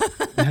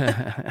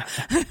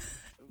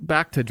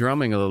 Back to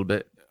drumming a little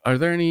bit. Are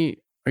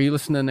you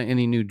listening to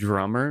any new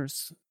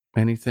drummers?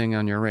 Anything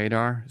on your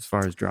radar as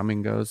far as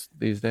drumming goes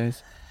these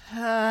days?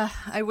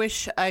 I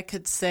wish I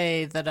could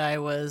say that I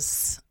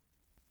was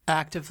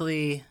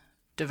actively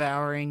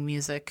devouring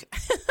music.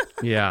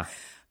 Yeah.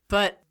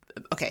 But,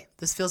 okay,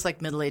 this feels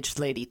like middle-aged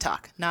lady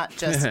talk. Not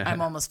just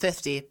I'm almost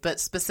 50, but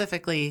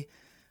specifically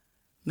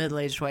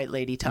middle-aged white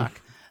lady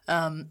talk.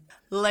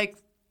 Like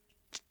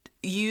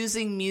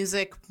using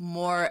music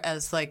more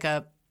as like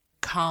a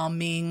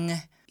calming,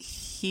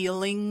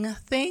 healing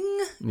thing.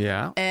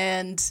 Yeah.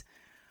 And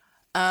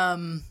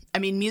I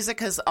mean,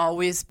 music has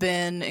always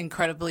been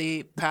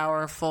incredibly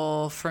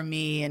powerful for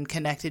me and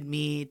connected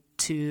me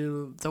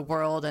to the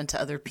world and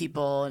to other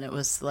people. And it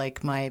was like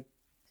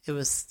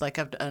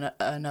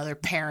another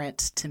parent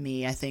to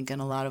me, I think, in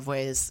a lot of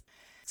ways.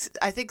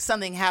 I think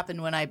something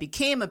happened when I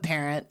became a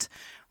parent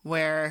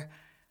where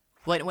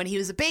when he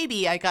was a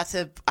baby,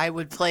 I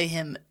would play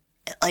him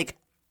like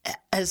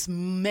as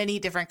many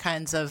different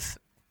kinds of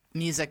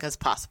music as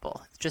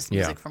possible. Just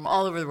music from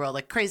all over the world,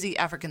 like crazy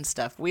African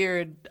stuff,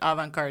 weird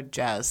avant-garde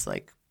jazz,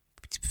 like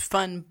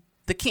fun,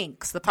 the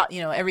Kinks, the pop,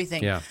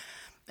 everything. Yeah.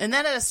 And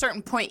then at a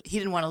certain point, he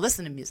didn't want to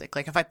listen to music.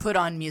 Like if I put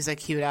on music,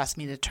 he would ask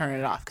me to turn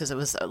it off because it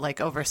was like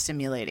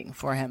overstimulating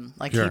for him.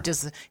 Like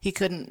he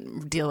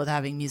couldn't deal with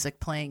having music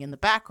playing in the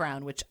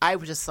background, which I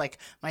was just like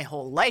my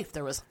whole life.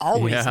 There was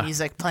always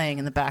music playing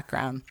in the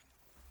background.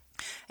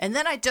 And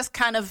then I just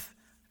kind of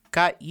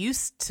got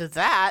used to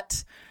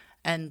that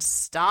and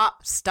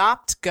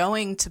stopped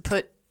going to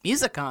put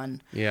music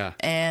on. Yeah.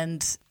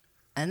 And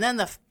then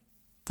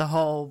the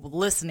whole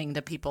listening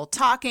to people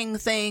talking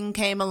thing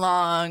came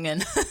along,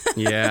 and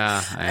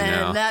yeah, I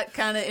know. And that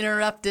kind of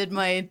interrupted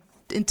my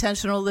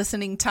intentional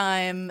listening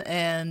time.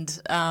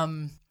 And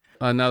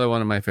another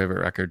one of my favorite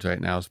records right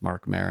now is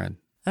Mark Maron.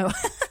 Oh,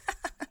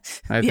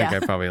 I think I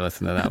probably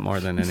listen to that more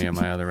than any of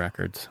my other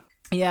records.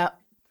 Yeah.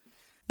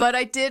 But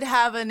I did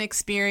have an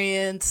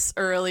experience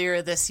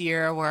earlier this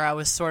year where I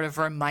was sort of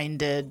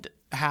reminded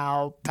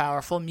how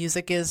powerful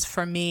music is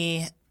for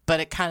me, but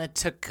it kind of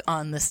took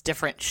on this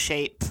different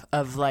shape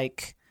of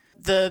like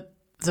the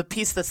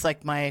piece that's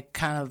like my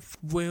kind of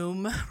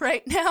womb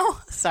right now.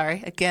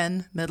 Sorry,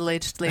 again,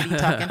 middle-aged lady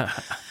talking.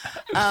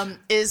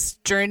 Is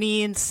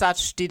Journey in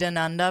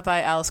Satchidananda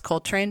by Alice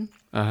Coltrane,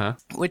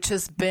 which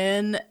has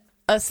been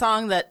a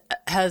song that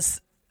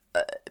has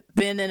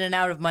been in and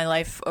out of my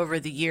life over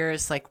the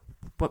years. Like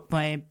what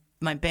my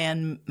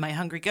band, my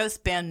Hungry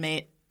Ghost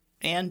bandmate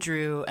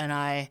Andrew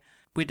and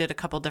we did a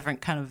couple different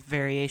kind of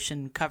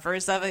variation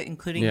covers of it,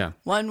 including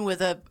one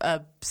with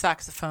a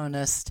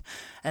saxophonist,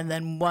 and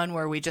then one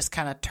where we just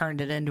kind of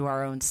turned it into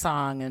our own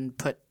song and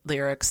put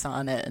lyrics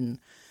on it. And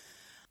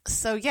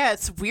so, yeah,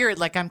 it's weird.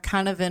 Like I'm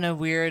kind of in a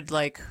weird,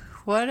 like,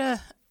 what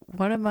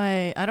am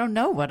I don't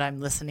know what I'm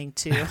listening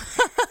to.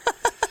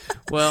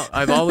 Well,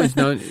 I've always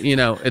known,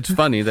 it's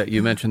funny that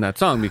you mentioned that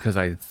song because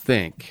I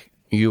think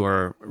you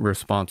are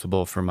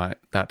responsible for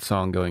that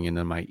song going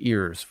into my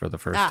ears for the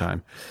first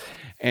time.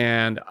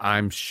 And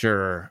I'm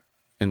sure,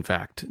 in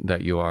fact,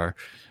 that you are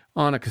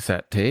on a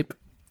cassette tape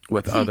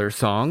with other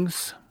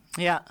songs.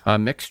 Yeah. A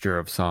mixture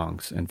of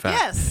songs, in fact.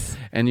 Yes.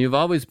 And you've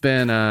always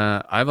been,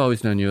 I've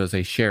always known you as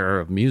a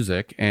sharer of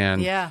music.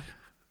 And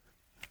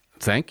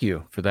thank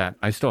you for that.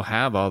 I still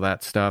have all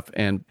that stuff.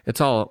 And it's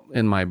all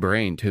in my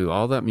brain, too.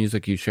 All that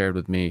music you shared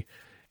with me.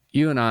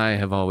 You and I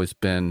have always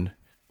been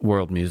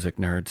world music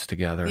nerds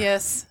together.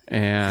 Yes.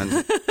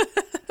 And,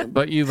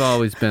 but you've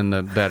always been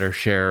the better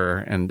sharer.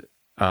 And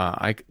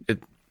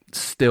it's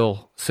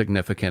still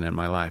significant in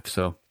my life.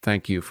 So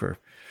thank you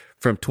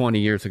from 20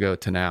 years ago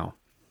to now.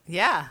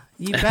 Yeah,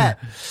 you bet.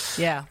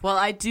 Yeah. Well,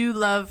 I do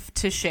love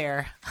to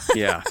share.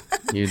 Yeah,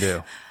 you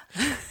do.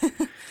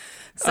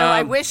 So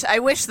I wish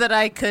that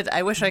I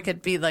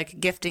could be like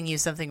gifting you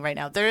something right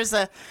now. There's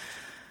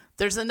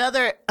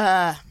another,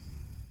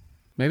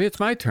 maybe it's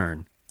my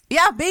turn.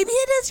 Yeah, maybe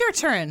it is your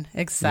turn.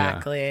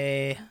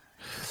 Exactly.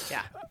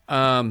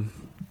 Yeah.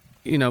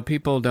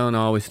 People don't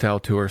always tell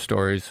tour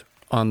stories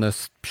on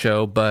this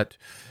show, but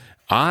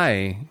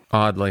I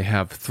oddly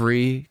have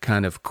 3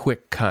 kind of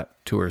quick cut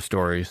tour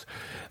stories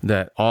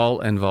that all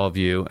involve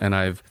you, and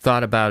I've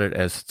thought about it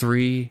as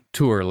 3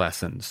 tour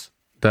lessons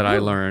that I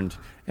learned,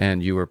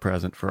 and you were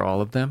present for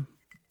all of them.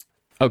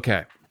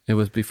 Okay, it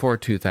was before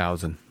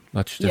 2000.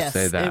 Let's just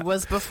say that. It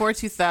was before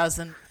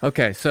 2000.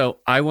 Okay, so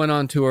I went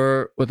on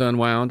tour with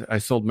Unwound. I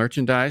sold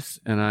merchandise,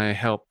 and I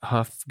helped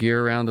huff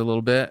gear around a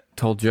little bit,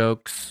 told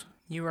jokes.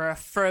 You were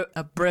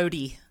a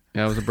Brody.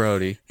 I was a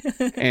Brody.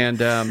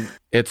 And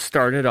it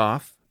started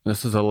off,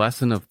 this is a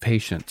lesson of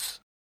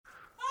patience.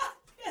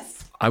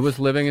 Yes. I was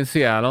living in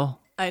Seattle.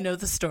 I know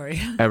the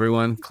story.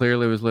 Everyone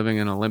clearly was living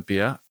in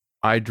Olympia.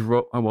 I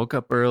woke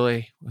up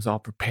early, was all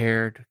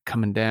prepared,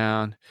 coming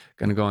down,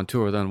 going to go on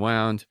tour with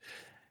Unwound,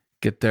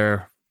 get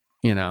there,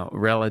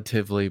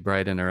 relatively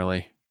bright and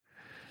early.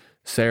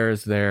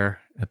 Sarah's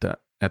there at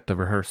the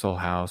rehearsal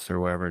house or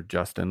wherever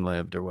Justin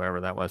lived or wherever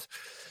that was.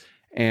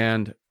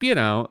 And,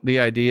 the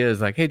idea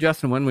is like, hey,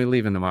 Justin, when are we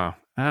leaving tomorrow?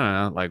 I don't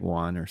know, like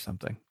 1 or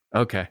something.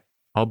 Okay,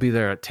 I'll be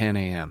there at 10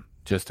 a.m.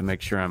 just to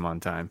make sure I'm on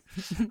time.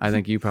 I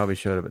think you probably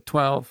showed up at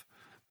 12.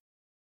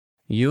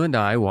 You and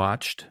I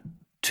watched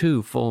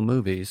 2 full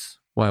movies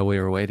while we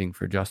were waiting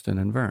for Justin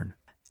and Vern.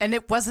 And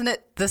wasn't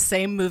it the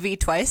same movie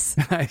twice?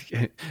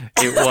 It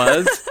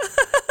was.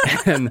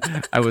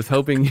 And I was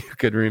hoping you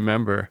could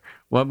remember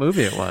what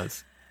movie it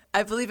was.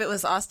 I believe it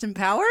was Austin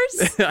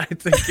Powers. I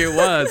think it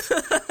was.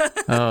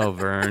 Oh,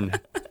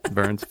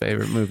 Vern's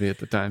favorite movie at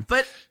the time.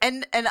 But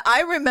and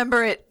I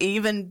remember it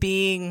even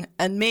being,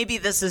 and maybe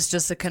this is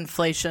just a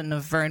conflation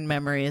of Vern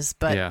memories,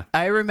 but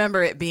I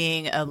remember it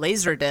being a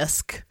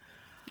Laserdisc.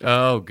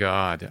 Oh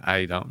God,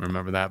 I don't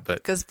remember that, but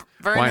because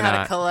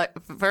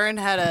Vern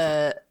had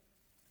a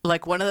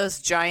like one of those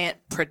giant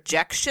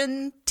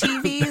projection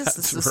TVs.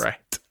 That's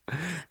right.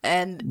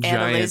 And a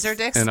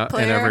Laserdisc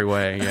player in every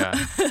way.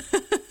 Yeah.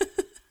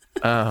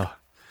 Oh,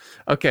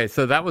 okay.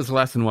 So that was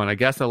lesson 1. I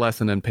guess a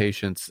lesson in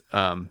patience.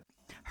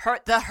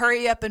 The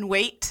hurry up and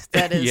wait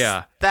that is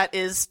Yeah. that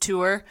is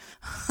tour.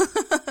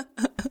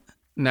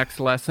 Next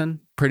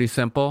lesson, pretty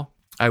simple.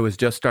 I was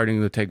just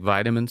starting to take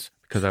vitamins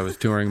because I was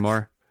touring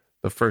more.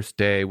 The first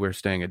day we're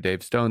staying at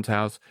Dave Stone's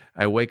house.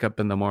 I wake up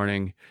in the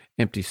morning,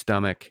 empty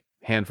stomach,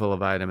 handful of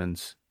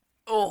vitamins.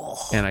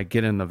 Oh. And I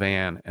get in the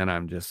van and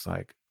I'm just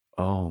like,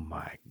 oh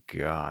my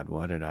God,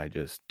 what did I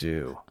just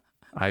do?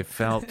 I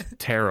felt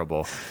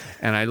terrible.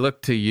 And I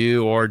looked to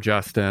you or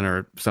Justin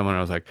or someone.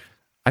 I was like,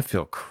 I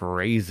feel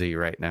crazy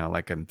right now.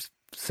 Like I'm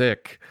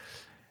sick.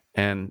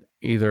 And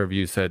either of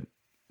you said,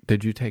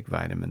 did you take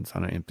vitamins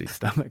on an empty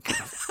stomach?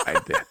 I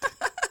did.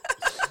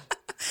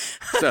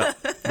 So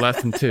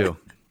lesson 2,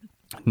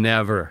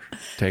 never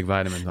take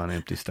vitamins on an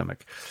empty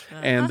stomach.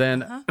 And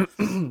then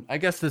I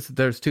guess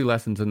there's 2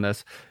 lessons in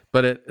this,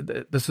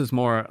 but this is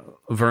more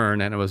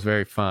Vern, and it was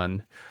very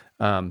fun.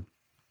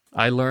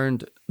 I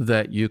learned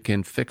that you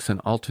can fix an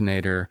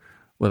alternator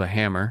with a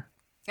hammer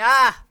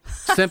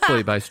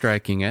simply by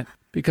striking it,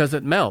 because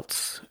it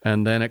melts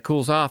and then it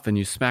cools off and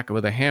you smack it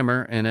with a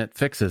hammer and it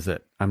fixes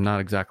it. I'm not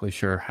exactly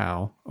sure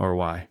how or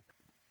why.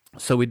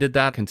 So we did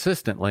that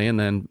consistently, and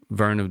then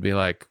Vern would be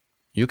like,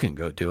 you can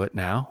go do it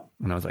now.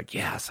 And I was like,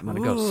 yes, I'm going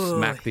to go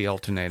smack the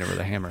alternator with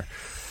a hammer.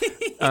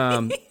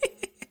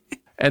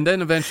 And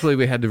then eventually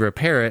we had to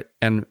repair it,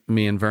 and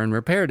me and Vern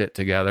repaired it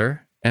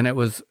together. And it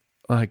was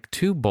like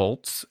 2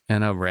 bolts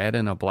and a red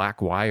and a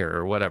black wire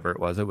or whatever it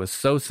was. It was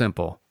so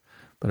simple,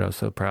 but I was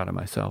so proud of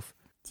myself.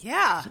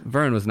 Yeah.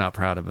 Vern was not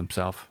proud of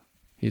himself.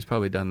 He's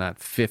probably done that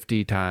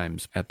 50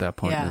 times at that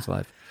point in his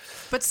life.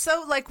 But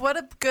so, like, what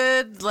a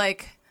good,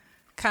 like,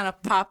 kind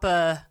of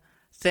papa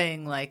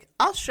thing. Like,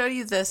 I'll show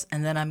you this,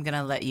 and then I'm going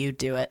to let you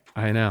do it.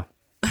 I know.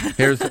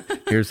 Here's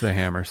the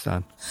hammer,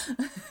 son.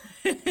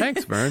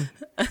 Thanks, Vern.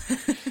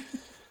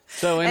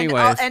 So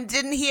anyways. And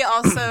didn't he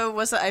also,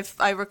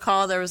 I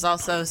recall there was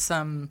also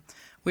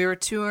we were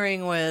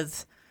touring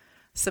with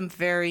some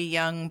very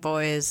young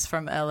boys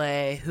from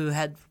LA who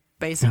had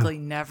basically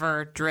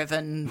never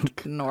driven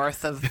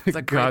north of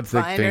the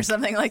Grapevine or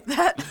something like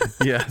that.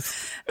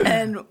 Yes.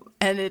 And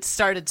it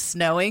started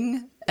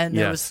snowing, and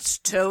there was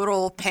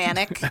total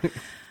panic,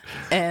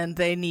 and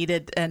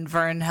and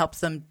Vern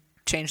helped them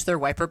change their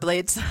wiper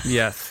blades.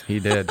 Yes, he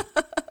did.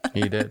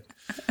 He did.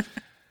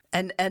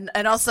 And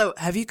also,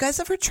 have you guys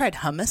ever tried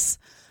hummus?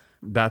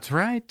 That's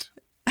right.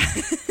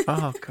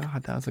 Oh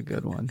God, that was a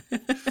good one.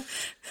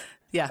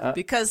 Yeah,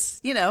 because,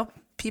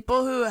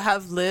 people who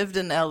have lived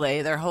in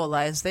LA their whole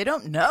lives, they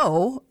don't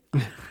know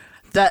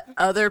that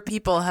other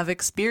people have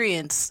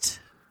experienced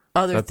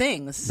other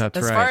things. That's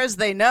as right. far as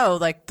they know,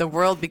 like, the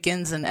world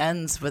begins and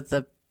ends with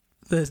the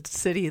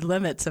city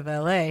limits of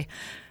LA.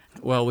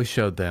 Well, we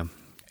showed them.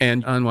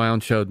 And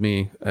Unwound showed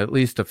me at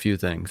least a few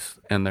things,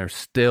 and they're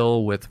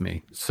still with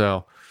me.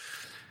 So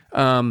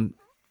I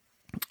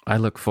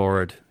look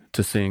forward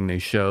to seeing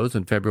these shows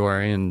in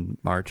February and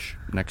March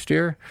next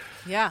year.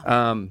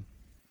 Yeah.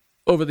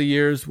 Over the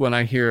years, when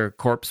I hear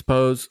Corpse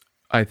Pose,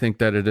 I think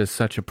that it is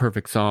such a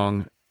perfect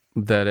song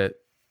that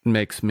it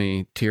makes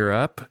me tear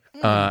up.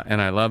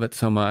 And I love it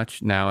so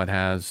much. Now it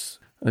has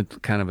a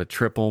kind of a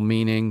triple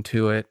meaning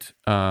to it.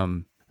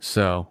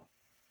 So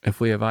if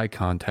we have eye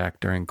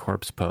contact during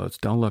Corpse Pose,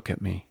 don't look at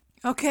me.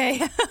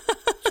 Okay.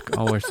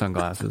 I'll wear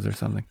sunglasses or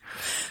something.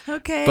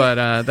 Okay.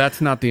 But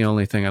that's not the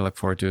only thing I look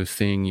forward to, is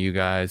seeing you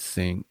guys,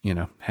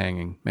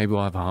 hanging. Maybe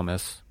we'll have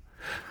hummus.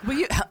 Will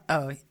you?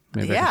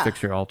 Maybe I can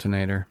fix your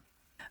alternator.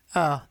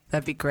 Oh,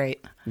 that'd be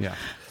great. Yeah.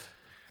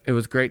 It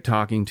was great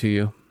talking to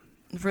you.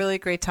 Really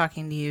great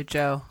talking to you,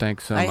 Joe.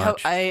 Thanks so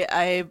much.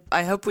 I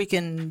hope we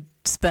can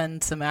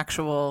spend some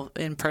actual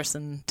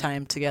in-person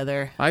time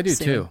together. I do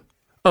soon. too.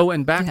 Oh,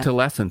 and back to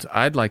lessons.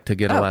 I'd like to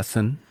get a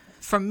lesson.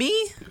 From me?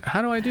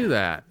 How do I do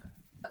that?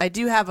 I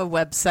do have a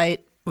website,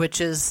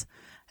 which is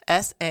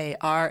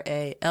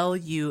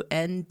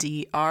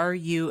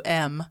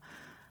SARALUNDRUM,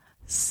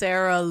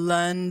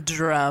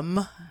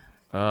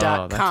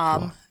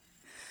 saralundrum.com. Cool.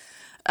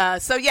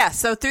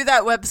 So through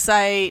that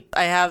website,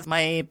 I have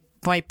my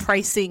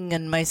pricing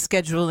and my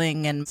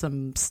scheduling and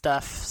some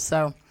stuff.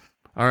 So,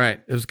 all right.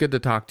 It was good to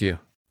talk to you.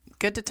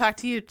 Good to talk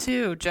to you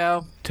too,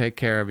 Joe. Take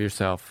care of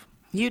yourself.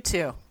 You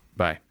too.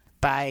 Bye.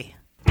 Bye.